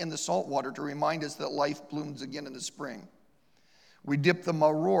parsley in the salt water to remind us that life blooms again in the spring. We dip the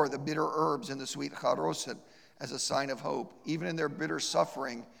maror, the bitter herbs, in the sweet charoset as a sign of hope. Even in their bitter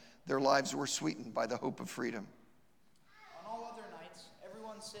suffering, their lives were sweetened by the hope of freedom. On all other nights,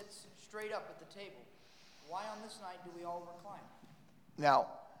 everyone sits straight up at the table. Why on this night do we all recline? Now,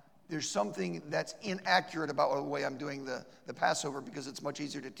 there's something that's inaccurate about the way I'm doing the Passover because it's much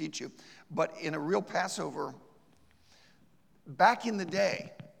easier to teach you. But in a real Passover, back in the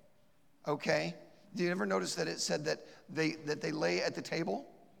day, okay, do you ever notice that it said that they lay at the table?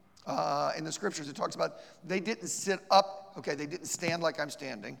 In the scriptures, it talks about they didn't sit up, okay, they didn't stand like I'm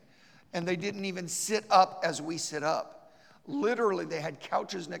standing, and they didn't even sit up as we sit up. Literally, they had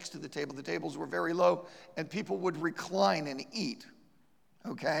couches next to the table. The tables were very low, and people would recline and eat,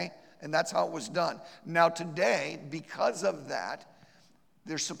 okay? And that's how it was done. Now today, because of that,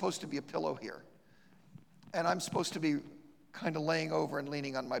 there's supposed to be a pillow here. And I'm supposed to be kind of laying over and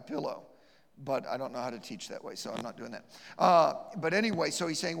leaning on my pillow. But I don't know how to teach that way, so I'm not doing that. But anyway, so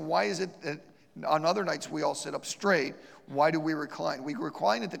he's saying, why is it that on other nights we all sit up straight? Why do we recline? We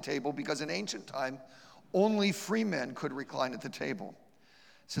recline at the table because in ancient time, only free men could recline at the table.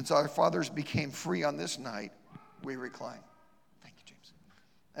 Since our fathers became free on this night, we recline. Thank you, James.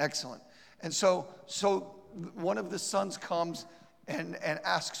 Excellent. And so one of the sons comes and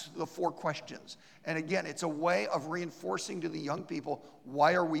asks the 4 questions. And again, it's a way of reinforcing to the young people,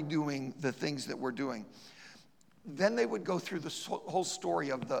 why are we doing the things that we're doing? Then they would go through the whole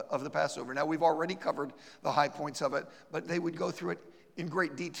story of the Passover. Now, we've already covered the high points of it, but they would go through it in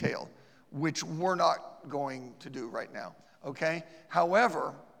great detail, which we're not going to do right now, okay?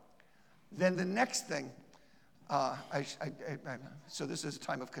 However, then the next thing, so this is a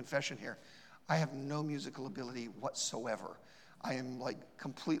time of confession here. I have no musical ability whatsoever. I am like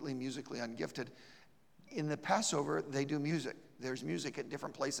completely musically ungifted. In the Passover, they do music. There's music at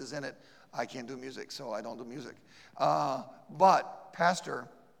different places in it. I can't do music, so I don't do music. But Pastor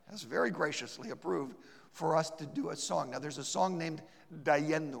has very graciously approved for us to do a song. Now, there's a song named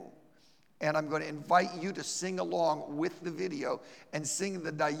Dayenu, and I'm going to invite you to sing along with the video and sing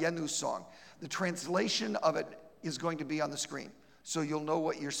the Dayenu song. The translation of it is going to be on the screen, so you'll know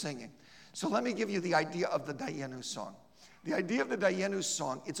what you're singing. So let me give you the idea of the Dayenu song. The idea of the Dayenu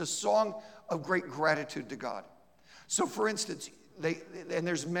song, it's a song of great gratitude to God. So for instance, and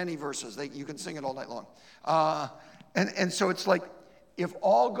there's many verses, you can sing it all night long. And so it's like, if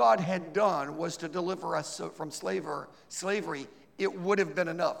all God had done was to deliver us from slavery, it would have been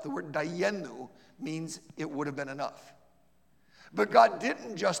enough. The word Dayenu means it would have been enough. But God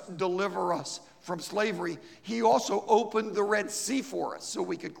didn't just deliver us from slavery. He also opened the Red Sea for us so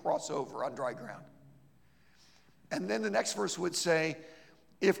we could cross over on dry ground. And then the next verse would say,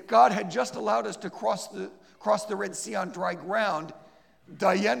 if God had just allowed us to cross the Red Sea on dry ground,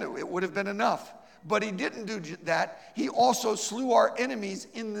 Dayenu, it would have been enough. But he didn't do that. He also slew our enemies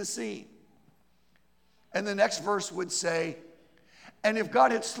in the sea. And the next verse would say, and if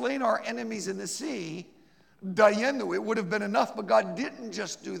God had slain our enemies in the sea, Dayenu, it would have been enough, but God didn't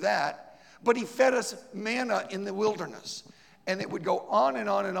just do that, but he fed us manna in the wilderness. And it would go on and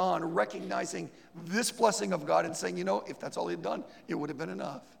on and on, recognizing this blessing of God and saying, if that's all he'd done, it would have been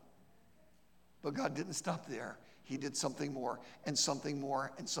enough. But God didn't stop there. He did something more and something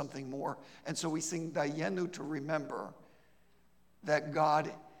more and something more. And so we sing Dayenu to remember that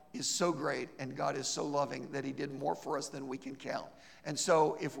God is so great and God is so loving that he did more for us than we can count. And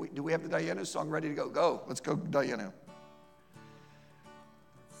so do we have the Dayenu song ready to go? Go. Let's go Dayenu. It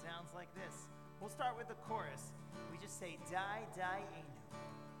sounds like this. We'll start with the chorus. We just say Dayenu.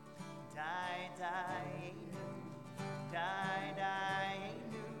 Dayenu.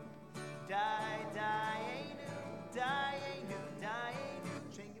 Dayenu. Dayenu. Dayenu. Dayenu.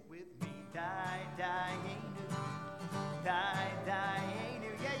 Sing it with me. Dayenu. Dayenu.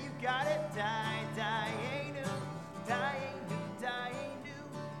 Yeah, you got it. Dayenu. Dayenu. Dayenu.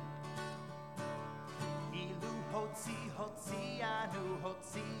 Ilu Hotzianu.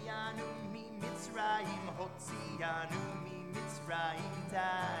 Hotzianu mi Mitzrayim. Hotzianu mi Mitzrayim.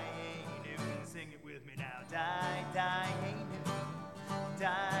 Dayenu. Sing it with me now. Dayenu.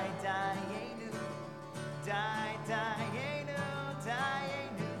 Dayenu. Dayenu.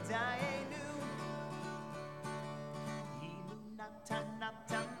 Dayenu. Dayenu. Ilu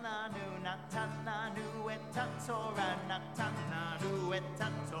natananu. Natananu etatora. Natananu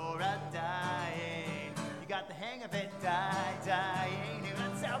etatora. Dayenu. You got the hang of it. Dayenu.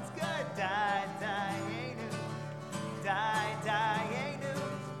 That sounds good. Dayenu. Dayenu.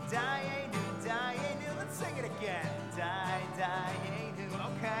 Dayenu. Dayenu. Let's sing it again. Dayenu.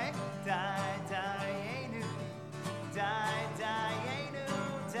 Okay. Dayenu. Dayenu.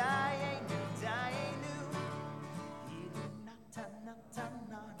 Dayenu. Dayenu. Ilu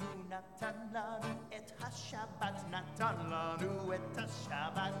natananu. Natananu et hashabat. Natananu et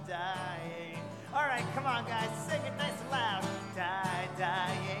hashabat. Dayenu. All right, come on, guys. Sing it nice and loud.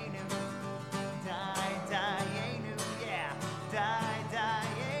 Dayenu. Dayenu. Yeah.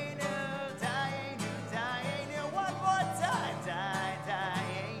 Dayenu. Dayenu. Dayenu. One more time.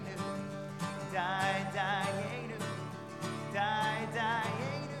 Dayenu. Dayenu.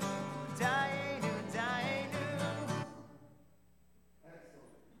 Dayenu. Dayenu. Dayenu.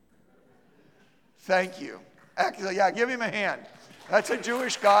 Thank you. Actually, yeah, give him a hand. That's a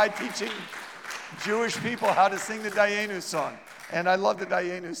Jewish guy teaching Jewish people how to sing the Dayenu song. And I love the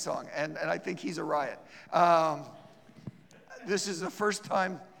Dayenu song, and I think he's a riot. This is the first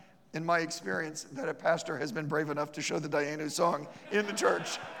time in my experience that a pastor has been brave enough to show the Dayenu song in the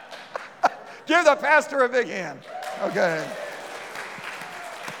church. Give the pastor a big hand. Okay.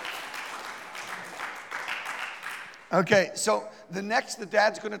 Okay, so the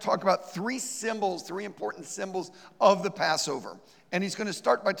dad's going to talk about three important symbols of the Passover. And he's going to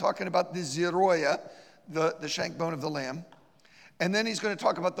start by talking about the zeroya, the shank bone of the lamb. And then he's going to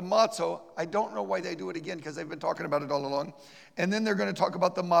talk about the matzo. I don't know why they do it again because they've been talking about it all along. And then they're going to talk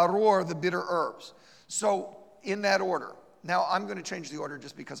about the maror, the bitter herbs. So in that order. Now I'm going to change the order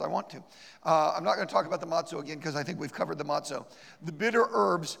just because I want to. I'm not going to talk about the matzo again because I think we've covered the matzo. The bitter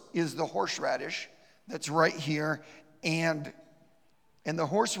herbs is the horseradish that's right here. And the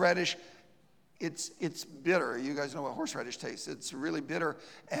horseradish, it's bitter. You guys know what horseradish tastes. It's really bitter,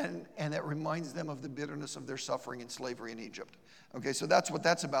 and it reminds them of the bitterness of their suffering in slavery in Egypt. Okay, so that's what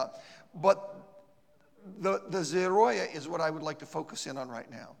that's about. But the zeroya is what I would like to focus in on right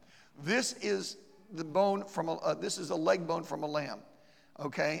now. This is the bone from this is a leg bone from a lamb.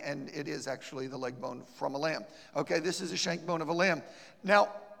 Okay, and it is actually the leg bone from a lamb. Okay, this is a shank bone of a lamb. Now,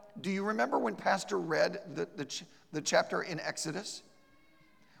 do you remember when Pastor read the chapter in Exodus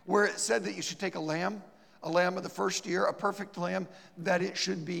where it said that you should take a lamb of the first year, a perfect lamb, that it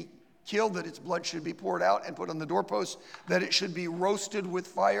should be killed, that its blood should be poured out and put on the doorpost, that it should be roasted with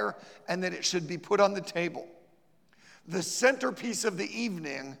fire, and that it should be put on the table. The centerpiece of the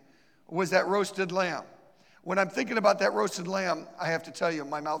evening was that roasted lamb. When I'm thinking about that roasted lamb, I have to tell you,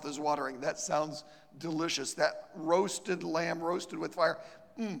 my mouth is watering. That sounds delicious. That roasted lamb, roasted with fire.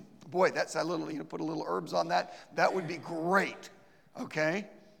 Boy, that's a little, put a little herbs on that. That would be great, okay?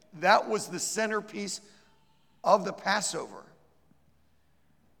 That was the centerpiece of the Passover.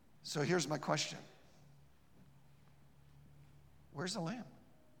 So here's my question. Where's the lamb?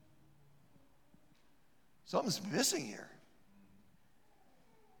 Something's missing here.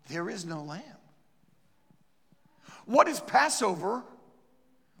 There is no lamb. What is Passover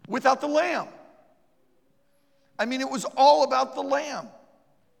without the lamb? I mean, it was all about the lamb.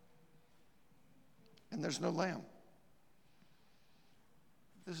 And there's no lamb.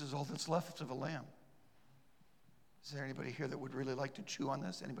 This is all that's left of a lamb. Is there anybody here that would really like to chew on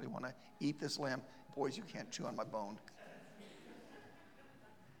this? Anybody want to eat this lamb? Boys, you can't chew on my bone.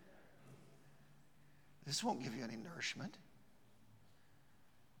 This won't give you any nourishment.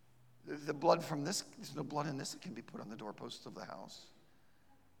 The blood from this, there's no blood in this that can be put on the doorposts of the house.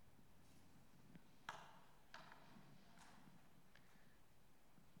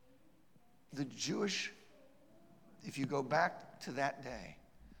 The Jewish, if you go back to that day,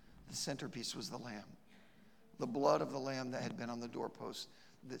 the centerpiece was the lamb. The blood of the lamb that had been on the doorpost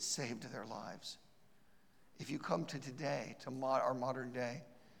that saved their lives. If you come to today, to our modern day,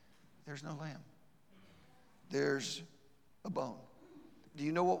 there's no lamb. There's a bone. Do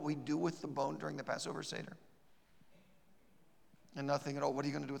you know what we do with the bone during the Passover Seder? And nothing at all. What are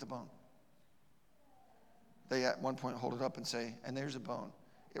you going to do with the bone? They at one point hold it up and say, and there's a bone.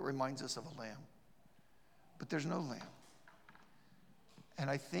 It reminds us of a lamb. But there's no lamb. And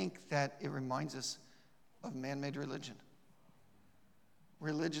I think that it reminds us of man-made religion.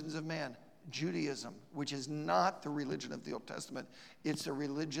 Religions of man. Judaism, which is not the religion of the Old Testament. It's the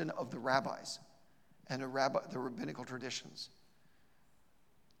religion of the rabbis and the rabbinical traditions.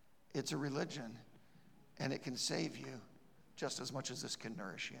 It's a religion, and it can save you just as much as this can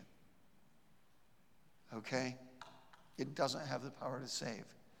nourish you. Okay? It doesn't have the power to save.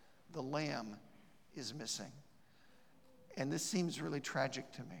 The lamb is missing. And this seems really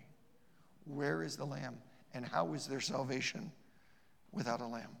tragic to me. Where is the lamb? And how is there salvation without a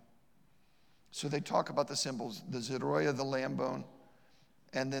lamb? So they talk about the symbols, the zeroya, the lamb bone,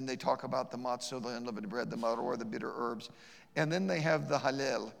 and then they talk about the matzah, the unleavened bread, the maror, the bitter herbs, and then they have the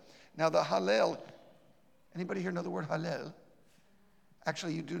hallel. Now the hallel, anybody here know the word hallel?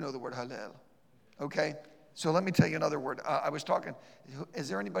 Actually, you do know the word hallel, okay? So let me tell you another word. I was talking, is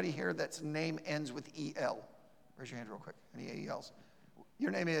there anybody here that's name ends with E-L? Raise your hand real quick. Any E-Ls?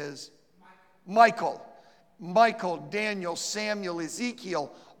 Your name is? Michael. Michael, Daniel, Samuel,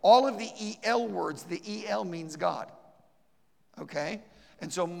 Ezekiel. All of the E-L words, the E-L means God, okay?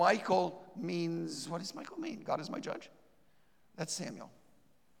 And so Michael means, what does Michael mean? God is my judge? That's Samuel.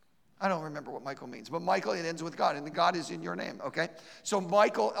 I don't remember what Michael means, but Michael, it ends with God, and the God is in your name, okay? So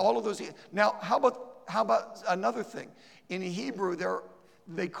Michael, all of those. Now, how about another thing? In Hebrew,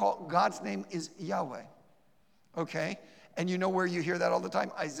 they call God's name is Yahweh, okay? And you know where you hear that all the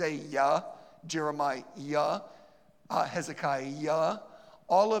time? Isaiah, Jeremiah, Hezekiah, Yah.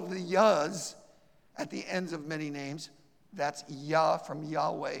 All of the Yahs at the ends of many names, that's Yah from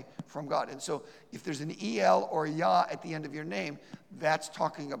Yahweh, from God. And so if there's an E-L or a Yah at the end of your name, that's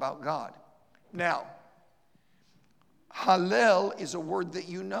talking about God. Now, Hallel is a word that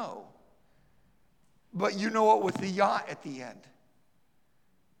you know, but you know it with the Yah at the end.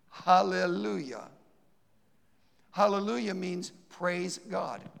 Hallelujah. Hallelujah means praise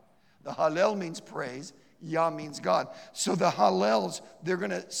God. The Hallel means praise. Yah means God. So the Hallels, they're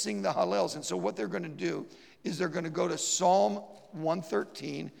going to sing the Hallels. And so what they're going to do is they're going to go to Psalm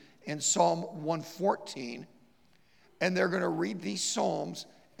 113 and Psalm 114. And they're going to read these Psalms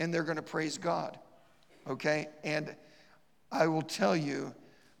and they're going to praise God. Okay? And I will tell you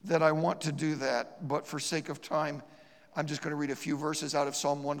that I want to do that, but for sake of time, I'm just going to read a few verses out of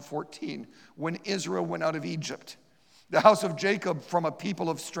Psalm 114. When Israel went out of Egypt, the house of Jacob from a people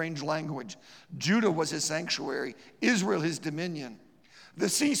of strange language. Judah was his sanctuary, Israel his dominion. The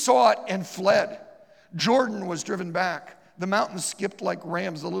sea saw it and fled. Jordan was driven back. The mountains skipped like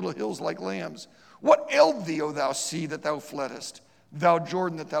rams, the little hills like lambs. What ailed thee, O thou sea, that thou fleddest? Thou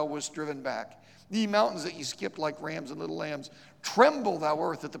Jordan, that thou wast driven back? Ye mountains that ye skipped like rams and little lambs. Tremble, thou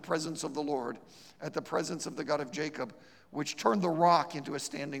earth, at the presence of the Lord, at the presence of the God of Jacob, which turned the rock into a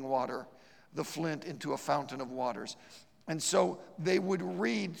standing water, the flint into a fountain of waters. And so they would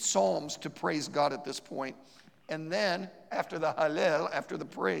read Psalms to praise God at this point. And then after the Hallel, after the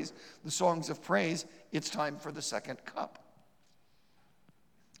praise, the songs of praise, it's time for the second cup.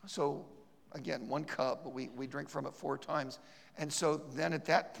 So again, one cup, but we drink from it 4 times. And so then at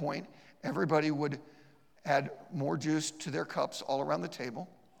that point, everybody would add more juice to their cups all around the table.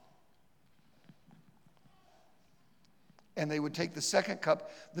 And they would take the second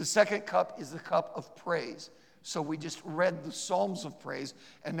cup. The second cup is the cup of praise. So we just read the Psalms of praise,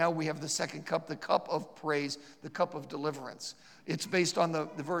 and now we have the second cup, the cup of praise, the cup of deliverance. It's based on the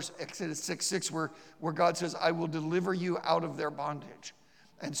verse Exodus 6:6 where God says, I will deliver you out of their bondage.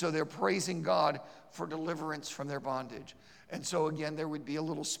 And so they're praising God for deliverance from their bondage. And so again, there would be a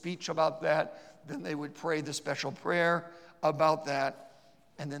little speech about that. Then they would pray the special prayer about that,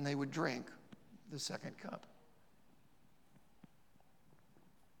 and then they would drink the second cup.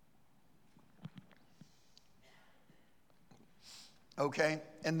 Okay,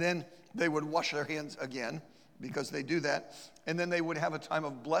 and then they would wash their hands again because they do that. And then they would have a time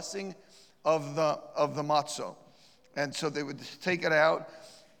of blessing of the matzo. And so they would take it out.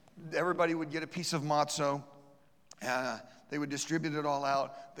 Everybody would get a piece of matzo. They would distribute it all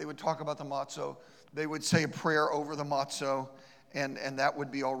out. They would talk about the matzo. They would say a prayer over the matzo, and that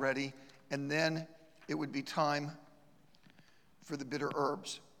would be all ready. And then it would be time for the bitter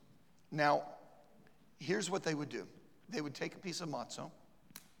herbs. Now, here's what they would do. They would take a piece of matzo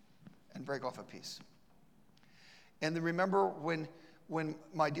and break off a piece. And then remember when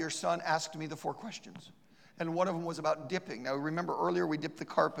my dear son asked me the 4 questions. And one of them was about dipping. Now, remember earlier we dipped the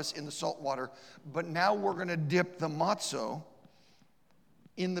karpas in the salt water, but now we're going to dip the matzo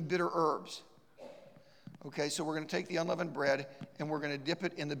in the bitter herbs. Okay, so we're going to take the unleavened bread and we're going to dip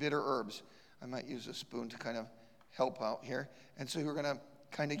it in the bitter herbs. I might use a spoon to kind of help out here. And so we're going to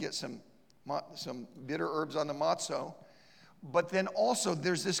kind of get some bitter herbs on the matzo. But then also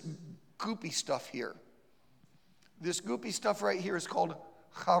there's this goopy stuff here. This goopy stuff right here is called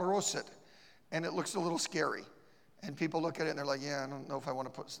charoset. And it looks a little scary. And people look at it and they're like, yeah, I don't know if I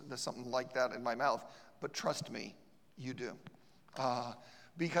want to put something like that in my mouth. But trust me, you do.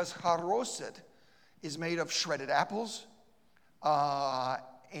 Because charoset is made of shredded apples.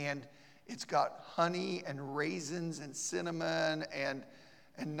 And it's got honey and raisins and cinnamon and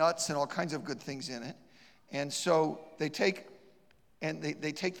nuts and all kinds of good things in it. And so they take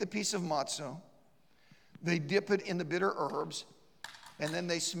the piece of matzo, they dip it in the bitter herbs, and then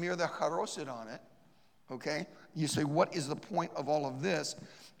they smear the charoset on it, okay? You say, what is the point of all of this?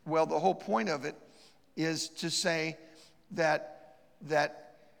 Well, the whole point of it is to say that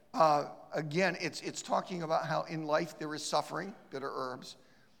again, it's talking about how in life there is suffering, bitter herbs,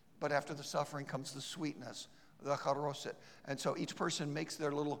 but after the suffering comes the sweetness, the charoset. And so each person makes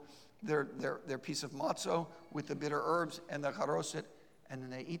their piece of matzo with the bitter herbs and the charoset, and then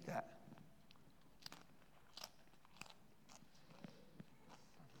they eat that.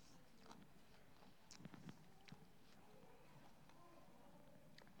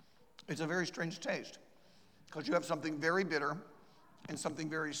 It's a very strange taste because you have something very bitter and something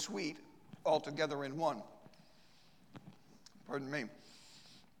very sweet all together in one. Pardon me.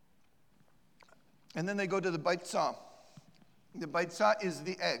 And then they go to the baitzah. The baitzah is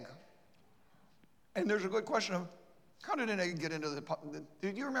the egg. And there's a good question of, how did an egg get into the pot? Do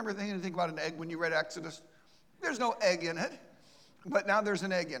you remember anything about an egg when you read Exodus? There's no egg in it, but now there's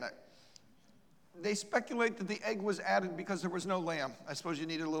an egg in it. They speculate that the egg was added because there was no lamb. I suppose you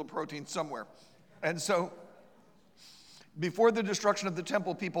needed a little protein somewhere. And so, before the destruction of the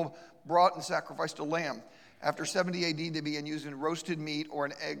temple, people brought and sacrificed a lamb. After 70 AD, they began using roasted meat or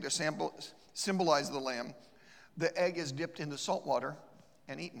an egg to symbolize the lamb. The egg is dipped into salt water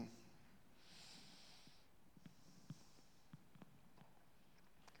and eaten.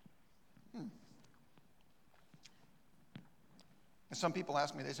 And some people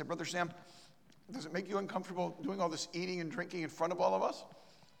ask me, they say, Brother Sam, does it make you uncomfortable doing all this eating and drinking in front of all of us?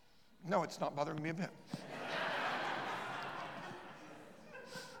 No, it's not bothering me a bit.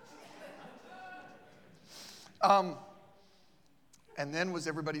 And then was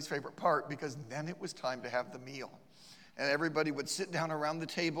everybody's favorite part, because then it was time to have the meal. And everybody would sit down around the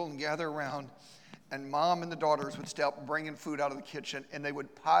table and gather around, and mom and the daughters would start bringing food out of the kitchen, and they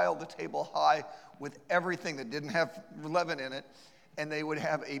would pile the table high with everything that didn't have leaven in it, and they would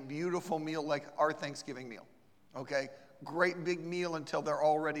have a beautiful meal like our Thanksgiving meal, okay? Great big meal until they're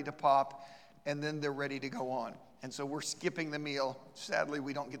all ready to pop, and then they're ready to go on. And so we're skipping the meal. Sadly,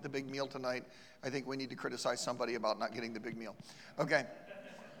 we don't get the big meal tonight. I think we need to criticize somebody about not getting the big meal. Okay.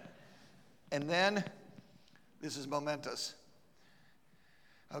 And then, this is momentous.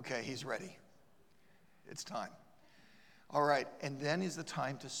 Okay, he's ready. It's time. All right, and then is the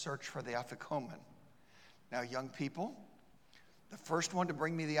time to search for the afikomen. Now, young people, the first one to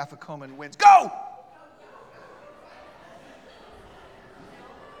bring me the afikomen wins. Go!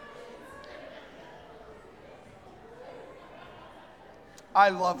 I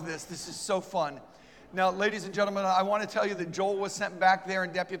love this. This is so fun. Now, ladies and gentlemen, I want to tell you that Joel was sent back there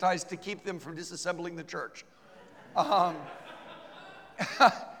and deputized to keep them from disassembling the church.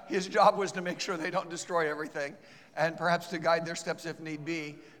 His job was to make sure they don't destroy everything, and perhaps to guide their steps if need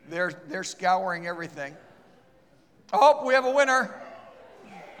be. They're scouring everything. Oh, we have a winner.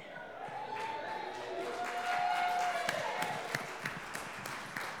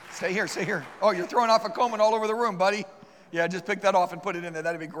 Stay here, stay here. Oh, you're throwing off a Coleman all over the room, buddy. Yeah, just pick that off and put it in there.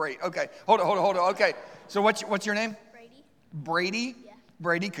 That'd be great. Okay, hold on. Okay, so what's your name? Brady. Brady? Yeah.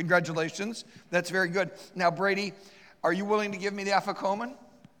 Brady, congratulations. That's very good. Now, Brady, are you willing to give me the afikomen?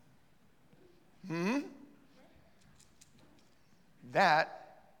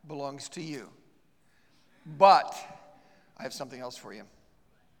 That belongs to you. But I have something else for you.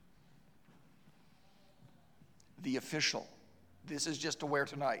 The official. This is just to wear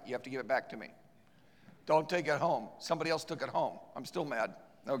tonight. You have to give it back to me. Don't take it home. Somebody else took it home. I'm still mad,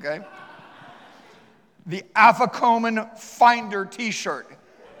 okay? The Afikoman Finder t-shirt.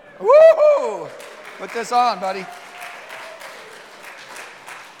 Woohoo! Put this on, buddy.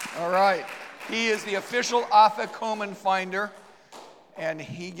 All right. He is the official Afikoman Finder, and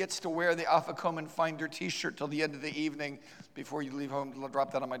he gets to wear the Afikoman Finder t-shirt till the end of the evening. Before you leave home,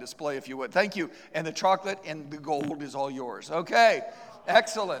 drop that on my display if you would. Thank you. And the chocolate and the gold is all yours. Okay.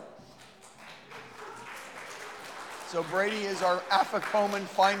 Excellent. So Brady is our Afikoman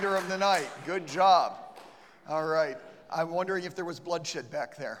Finder of the night. Good job. All right. I'm wondering if there was bloodshed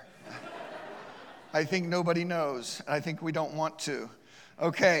back there. I think nobody knows. I think we don't want to.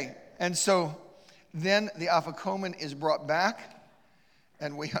 Okay. And so then the Afikoman is brought back,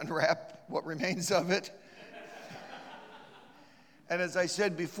 and we unwrap what remains of it. And as I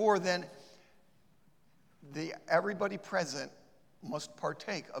said before, then everybody present must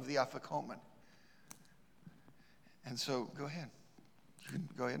partake of the Afikoman. And so go ahead. You can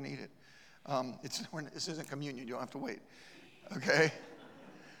go ahead and eat it. This isn't communion. You don't have to wait. Okay?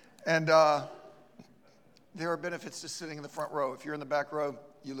 And there are benefits to sitting in the front row. If you're in the back row,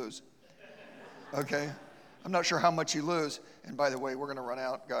 you lose. Okay? I'm not sure how much you lose. And by the way, we're going to run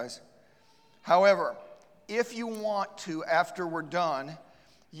out, guys. However, if you want to, after we're done,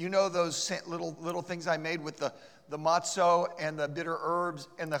 you know those little things I made with the matzo and the bitter herbs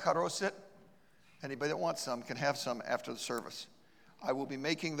and the charoset? Anybody that wants some can have some after the service. I will be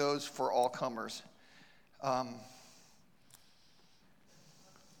making those for all comers. Hold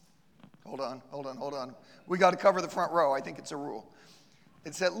on. We got to cover the front row. I think it's a rule.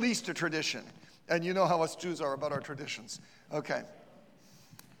 It's at least a tradition. And you know how us Jews are about our traditions. Okay.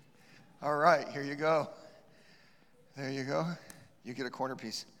 All right, here you go. There you go. You get a corner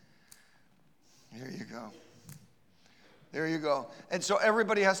piece. Here you go. There you go. And so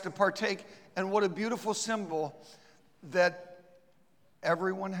everybody has to partake. And what a beautiful symbol that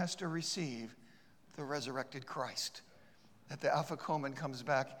everyone has to receive the resurrected Christ. That the Afikoman comes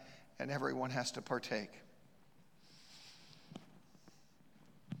back and everyone has to partake.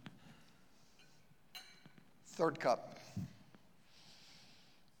 Third cup.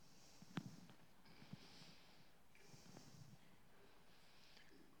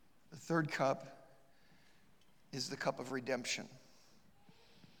 The third cup is the cup of redemption.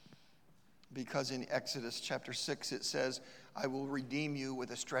 Because in Exodus chapter 6 it says, I will redeem you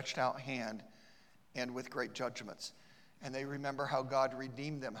with a stretched out hand and with great judgments. And they remember how God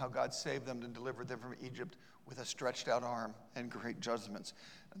redeemed them, how God saved them and delivered them from Egypt with a stretched out arm and great judgments.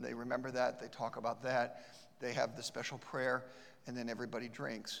 And they remember that, they talk about that. They have the special prayer, and then everybody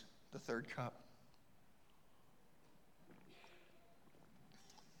drinks the third cup.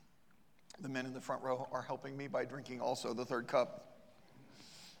 The men in the front row are helping me by drinking also the third cup.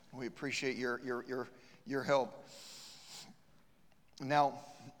 We appreciate your help. Now,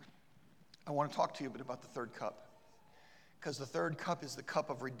 I want to talk to you a bit about the third cup. Because the third cup is the cup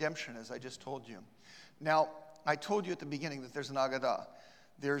of redemption, as I just told you. Now, I told you at the beginning that there's an Agadah.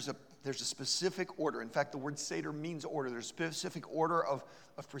 There's a specific order. In fact, the word Seder means order. There's a specific order of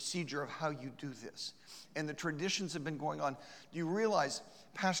procedure of how you do this. And the traditions have been going on. Do you realize,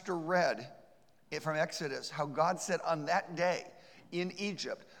 Pastor read from Exodus, how God said on that day in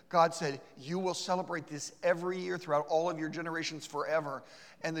Egypt, God said, you will celebrate this every year throughout all of your generations forever.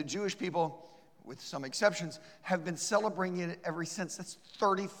 And the Jewish people, with some exceptions, have been celebrating it ever since. That's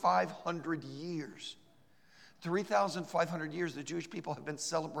 3,500 years. 3,500 years, the Jewish people have been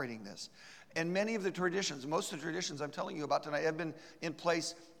celebrating this. And many of the traditions, most of the traditions I'm telling you about tonight, have been in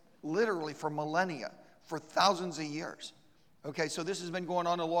place literally for millennia, for thousands of years. Okay, so this has been going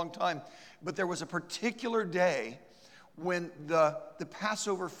on a long time. But there was a particular day when the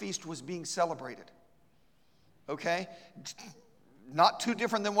Passover feast was being celebrated. Okay? Not too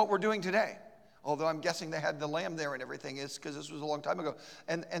different than what we're doing today. Although I'm guessing they had the lamb there and everything, is because this was a long time ago.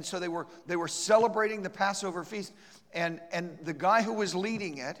 And so they were celebrating the Passover feast. And the guy who was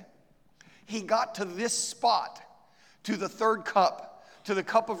leading it, he got to this spot, to the third cup, to the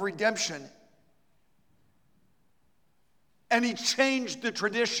cup of redemption. And he changed the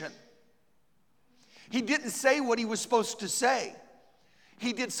tradition. He didn't say what he was supposed to say.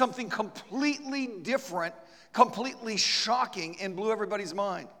 He did something completely different, completely shocking, and blew everybody's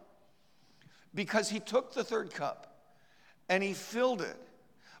mind. Because he took the third cup and he filled it.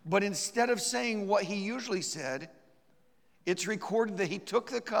 But instead of saying what he usually said, it's recorded that he took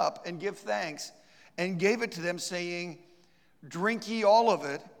the cup and gave thanks and gave it to them, saying, drink ye all of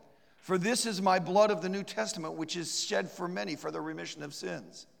it, For this is my blood of the New Testament, which is shed for many for the remission of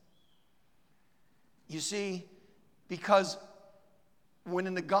sins. You see, because when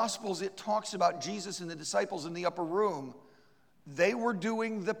in the Gospels it talks about Jesus and the disciples in the upper room, they were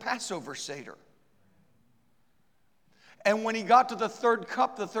doing the Passover Seder. And when he got to the third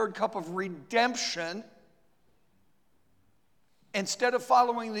cup of redemption, instead of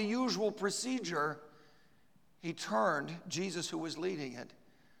following the usual procedure, he turned, Jesus who was leading it,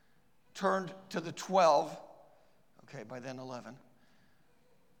 turned to the 12, okay, by then 11,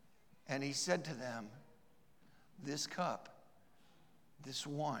 and he said to them, this cup, this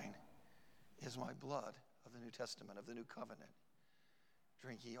wine, is my blood of the New Testament, of the New Covenant.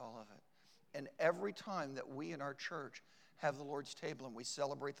 Drink ye all of it. And every time that we in our church have the Lord's table and we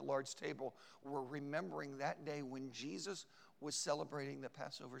celebrate the Lord's table, we're remembering that day when Jesus was celebrating the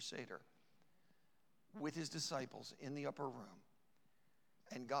Passover Seder with his disciples in the upper room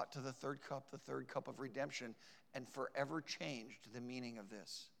and got to the third cup of redemption, and forever changed the meaning of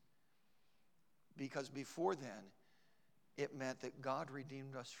this. Because before then, it meant that God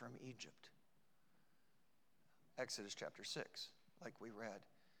redeemed us from Egypt. Exodus chapter 6, like we read.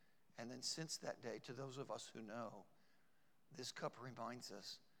 And then since that day, to those of us who know, this cup reminds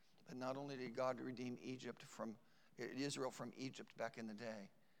us that not only did God redeem Israel from Egypt back in the day,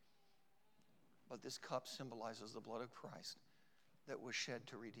 but this cup symbolizes the blood of Christ that was shed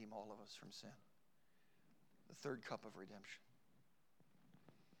to redeem all of us from sin. The third cup of redemption.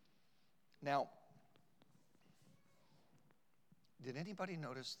 Now, did anybody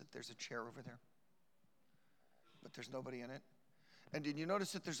notice that there's a chair over there? But there's nobody in it? And did you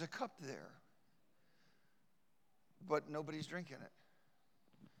notice that there's a cup there? But nobody's drinking it?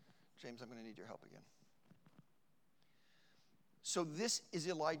 James, I'm going to need your help again. So this is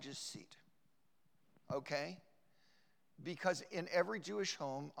Elijah's seat. Okay? Because in every Jewish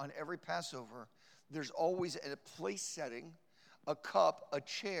home, on every Passover, there's always a place setting, a cup, a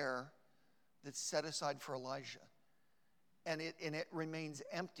chair that's set aside for Elijah. And it remains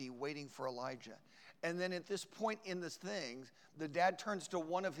empty, waiting for Elijah. And then at this point in this thing, the dad turns to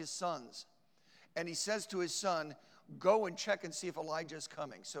one of his sons. And he says to his son, go and check and see if Elijah is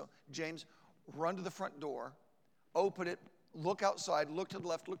coming. So James, run to the front door, open it, look outside, look to the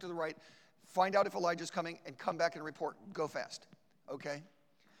left, look to the right, find out if Elijah's coming, and come back and report. Go fast, okay?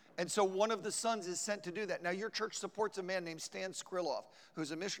 And so one of the sons is sent to do that. Now, your church supports a man named Stan Skriloff,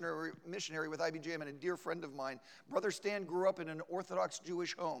 who's a missionary with IBJM and a dear friend of mine. Brother Stan grew up in an Orthodox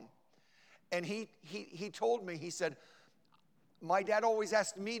Jewish home. And he told me, he said, my dad always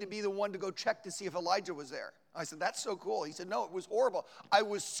asked me to be the one to go check to see if Elijah was there. I said, that's so cool. He said, no, it was horrible. I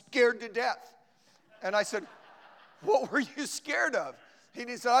was scared to death. And I said, what were you scared of? He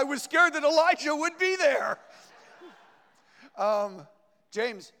said, I was scared that Elijah would be there.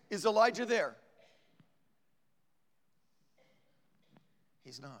 James, is Elijah there?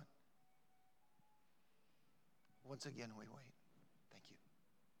 He's not. Once again, we wait. Thank you.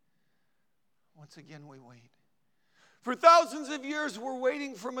 Once again, we wait. For thousands of years, we're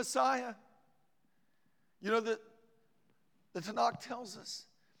waiting for Messiah. You know, the Tanakh tells us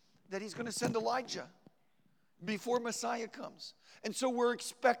that he's going to send Elijah before Messiah comes. And so we're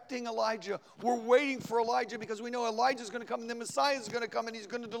expecting Elijah. We're waiting for Elijah because we know Elijah's going to come and then Messiah is going to come and he's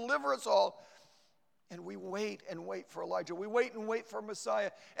going to deliver us all. And we wait and wait for Elijah. We wait and wait for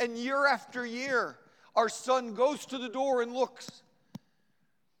Messiah. And year after year, our son goes to the door and looks.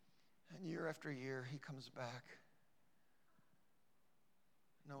 And year after year, he comes back.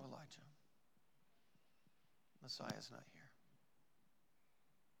 No Elijah. Messiah's not here.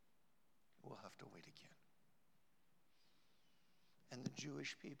 We'll have to wait again. And the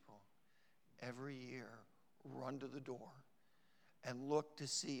Jewish people every year run to the door and look to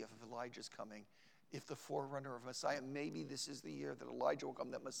see if Elijah's coming, if the forerunner of Messiah, maybe this is the year that Elijah will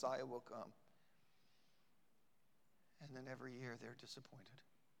come, that Messiah will come. And then every year they're disappointed,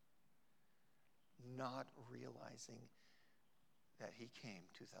 not realizing that he came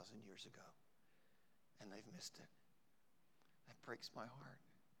 2,000 years ago, and they've missed it. That breaks my heart.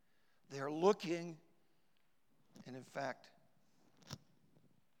 They're looking, and in fact,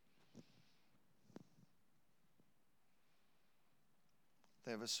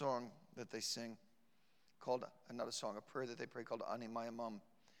 they have a song that they sing called, not a song, a prayer that they pray called Ani Mayamam,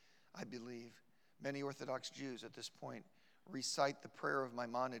 I believe. Many Orthodox Jews at this point recite the prayer of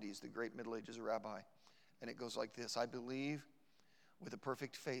Maimonides, the great Middle Ages rabbi. And it goes like this: I believe with a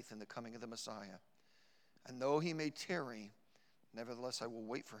perfect faith in the coming of the Messiah. And though he may tarry, nevertheless I will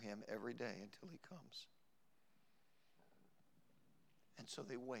wait for him every day until he comes. And so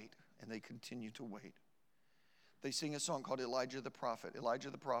they wait, and they continue to wait. They sing a song called Elijah the Prophet, Elijah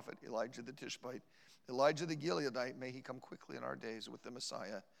the Prophet, Elijah the Tishbite, Elijah the Gileadite, may he come quickly in our days with the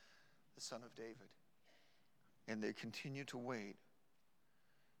Messiah, the Son of David. And they continue to wait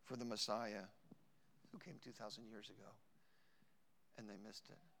for the Messiah who came 2,000 years ago, and they missed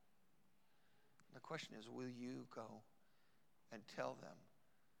it. The question is, will you go and tell them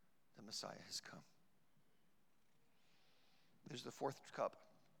the Messiah has come? There's the fourth cup,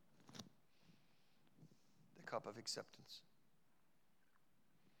 the cup of acceptance.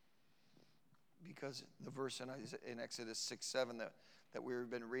 Because the verse in Exodus 6:7 that we've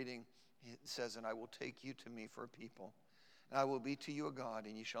been reading, it says, and I will take you to me for a people, and I will be to you a God,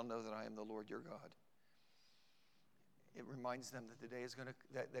 and you shall know that I am the Lord your God. It reminds them that the day is going to,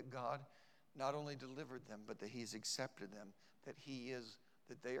 that God not only delivered them, but that he's accepted them, that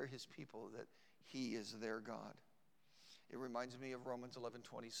they are his people, that he is their God. It reminds me of Romans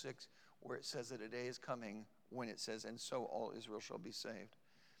 11:26, where it says that a day is coming when it says, and so all Israel shall be saved.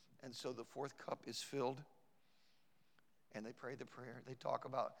 And so the fourth cup is filled, and they pray the prayer. They talk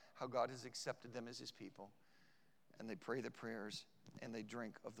about how God has accepted them as his people, and they pray the prayers, and they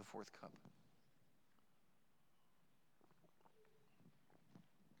drink of the fourth cup.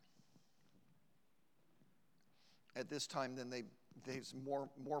 At this time, then there's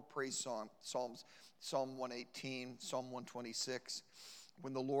more praise psalms. Psalm 118, Psalm 126.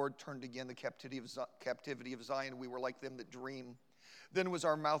 When the Lord turned again the captivity of Zion, we were like them that dream. Then was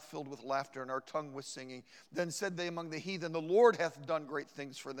our mouth filled with laughter, and our tongue with singing. Then said they among the heathen, the Lord hath done great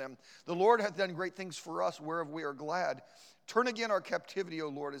things for them. The Lord hath done great things for us, whereof we are glad. Turn again our captivity, O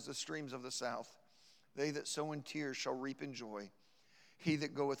Lord, as the streams of the south. They that sow in tears shall reap in joy. He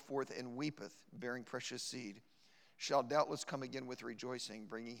that goeth forth and weepeth, bearing precious seed, shall doubtless come again with rejoicing,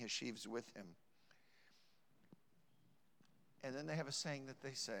 bringing his sheaves with him. And then they have a saying that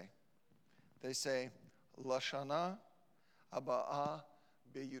they say. They say, Lashana Aba'ah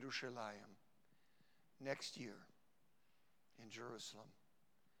beYerushalayim. Next year in Jerusalem.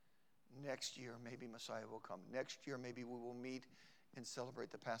 Next year maybe Messiah will come. Next year maybe we will meet and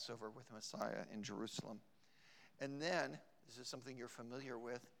celebrate the Passover with Messiah in Jerusalem. And then, this is something you're familiar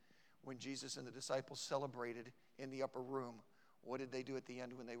with, when Jesus and the disciples celebrated in the upper room, what did they do at the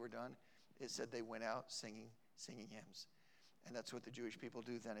end when they were done? It said they went out singing hymns. And that's what the Jewish people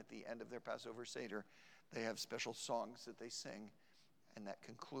do then at the end of their Passover Seder. They have special songs that they sing, and that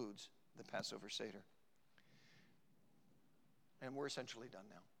concludes the Passover Seder. And we're essentially done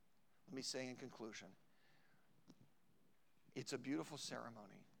now. Let me say in conclusion, it's a beautiful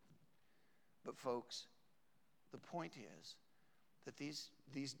ceremony. But folks, the point is that these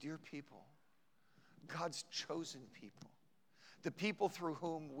dear people, God's chosen people, the people through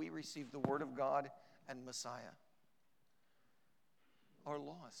whom we receive the Word of God and Messiah, are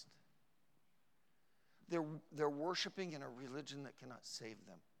lost. They're worshiping in a religion that cannot save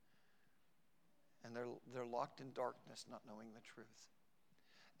them. And they're locked in darkness, not knowing the truth.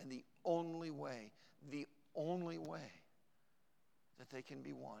 And the only way that they can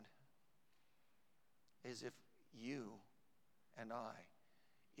be won is if you and I,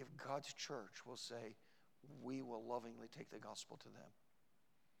 if God's church will say, we will lovingly take the gospel to them.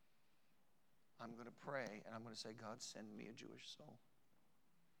 I'm going to pray, and I'm going to say, God, send me a Jewish soul.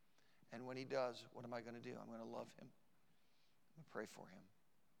 And when he does, what am I going to do? I'm going to love him. I'm going to pray for him.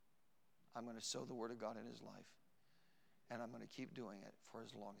 I'm going to sow the word of God in his life. And I'm going to keep doing it for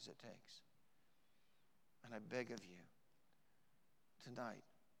as long as it takes. And I beg of you tonight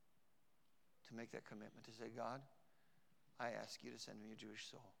to make that commitment, to say, God, I ask you to send me a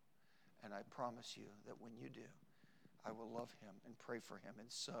Jewish soul. And I promise you that when you do, I will love him and pray for him and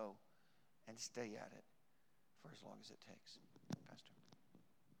sow and stay at it for as long as it takes. Pastor.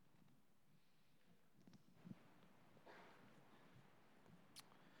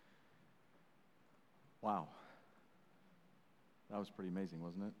 Wow. That was pretty amazing,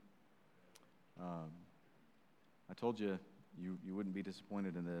 wasn't it? I told you you wouldn't be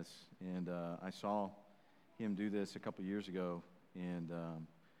disappointed in this. And I saw him do this a couple years ago. And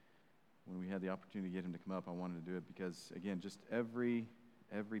when we had the opportunity to get him to come up, I wanted to do it because, again, just every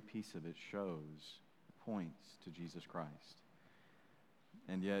piece of it points to Jesus Christ.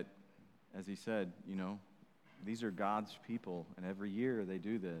 And yet, as he said, these are God's people. And every year they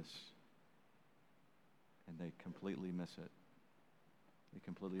do this. And they completely miss it. They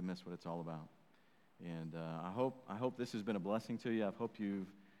completely miss what it's all about. And I hope this has been a blessing to you. I hope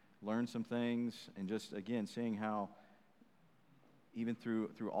you've learned some things. And just, again, seeing how even through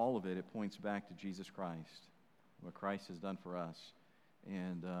all of it, it points back to Jesus Christ, what Christ has done for us.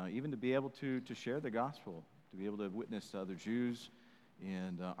 And even to be able to share the gospel, to be able to witness to other Jews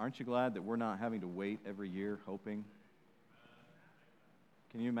And aren't you glad that we're not having to wait every year hoping?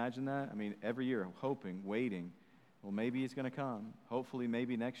 Can you imagine that? I mean, every year hoping, waiting. Well, maybe he's going to come. Hopefully,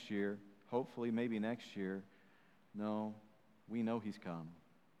 maybe next year. Hopefully, maybe next year. No, we know he's come.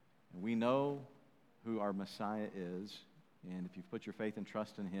 And we know who our Messiah is. And if you've put your faith and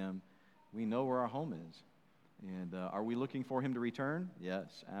trust in him, we know where our home is. And are we looking for him to return?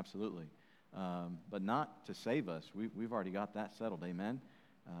 Yes, absolutely. But not to save us. We've already got that settled, amen?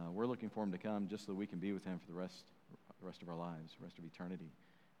 We're looking for him to come just so that we can be with him for the rest of our lives, the rest of eternity.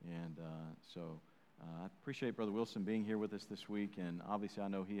 And so I appreciate Brother Wilson being here with us this week. And obviously I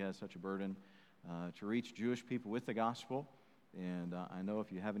know he has such a burden to reach Jewish people with the gospel. And I know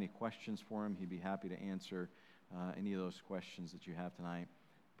if you have any questions for him, he'd be happy to answer any of those questions that you have tonight.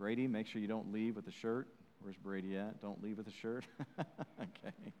 Brady, make sure you don't leave with the shirt. Where's Brady at? Don't leave with a shirt.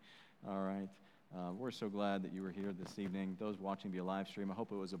 Okay. All right. We're so glad that you were here this evening. Those watching via live stream, I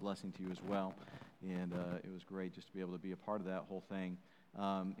hope it was a blessing to you as well. And it was great just to be able to be a part of that whole thing.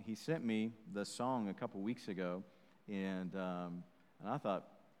 He sent me the song a couple weeks ago, and I thought,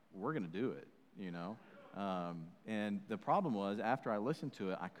 we're going to do it, you know. And the problem was, after I listened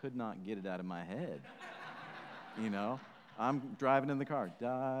to it, I could not get it out of my head, you know. I'm driving in the car.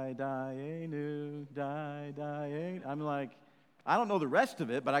 Die, die, die, die. I'm like, I don't know the rest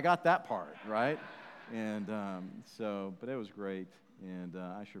of it, but I got that part, right? And but it was great. And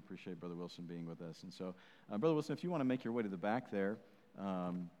I sure appreciate Brother Wilson being with us. And so, Brother Wilson, if you want to make your way to the back there.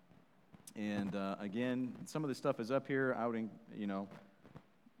 Again, some of this stuff is up here. I would,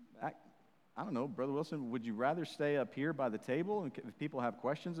 I don't know, Brother Wilson, would you rather stay up here by the table if people have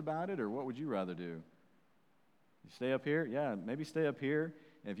questions about it, or what would you rather do? You stay up here? Yeah, maybe stay up here.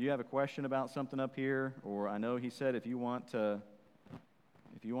 If you have a question about something up here, or I know he said if you want to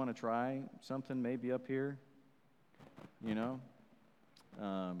try something, maybe up here, you know.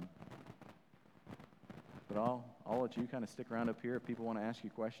 But I'll let you kind of stick around up here if people want to ask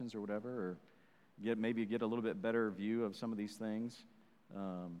you questions or whatever, or maybe get a little bit better view of some of these things.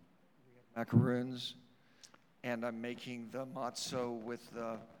 Macaroons, and I'm making the matzo with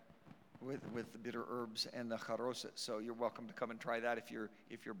the bitter herbs and the charoset. So you're welcome to come and try that if you're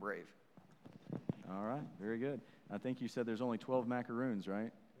brave. All right, very good. I think you said there's only 12 macaroons,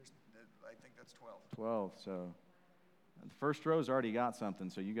 right? I think that's 12. 12. So the first row's already got something,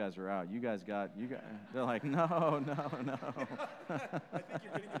 so you guys are out. You guys. They're like, no. I think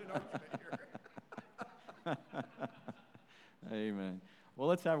you're going to get an argument here. Amen. Well,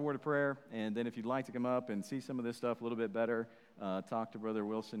 let's have a word of prayer, and then if you'd like to come up and see some of this stuff a little bit better, talk to Brother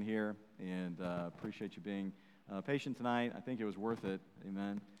Wilson here, and appreciate you being patient tonight. I think it was worth it,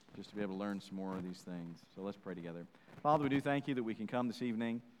 amen, just to be able to learn some more of these things. So let's pray together. Father, we do thank you that we can come this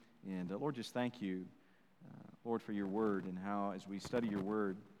evening, and Lord, just thank you, Lord, for your word, and how as we study your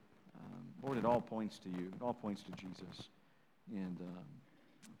word, Lord, it all points to you. It all points to Jesus. And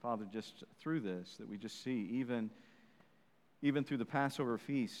Father, just through this, that we just see, even through the Passover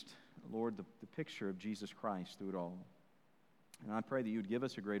feast, Lord, the picture of Jesus Christ through it all. And I pray that you would give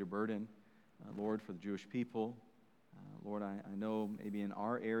us a greater burden, Lord, for the Jewish people. Lord, I know maybe in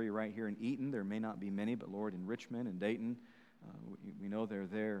our area right here in Eaton, there may not be many, but Lord, in Richmond and Dayton, we know they're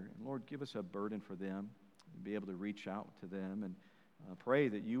there. And Lord, give us a burden for them, and be able to reach out to them, and pray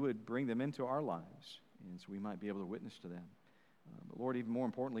that you would bring them into our lives, and so we might be able to witness to them. But Lord, even more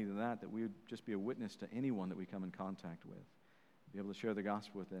importantly than that we would just be a witness to anyone that we come in contact with, be able to share the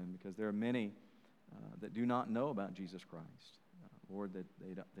gospel with them, because there are many that do not know about Jesus Christ. Lord, that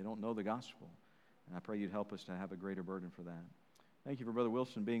they don't know the gospel. And I pray you'd help us to have a greater burden for that. Thank you for Brother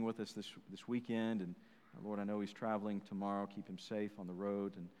Wilson being with us this weekend. And Lord, I know he's traveling tomorrow. Keep him safe on the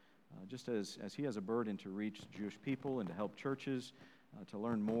road. And just as he has a burden to reach Jewish people and to help churches, to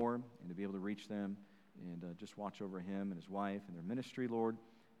learn more and to be able to reach them, and just watch over him and his wife and their ministry, Lord,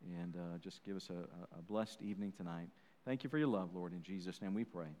 and just give us a blessed evening tonight. Thank you for your love, Lord. In Jesus' name we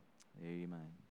pray. Amen.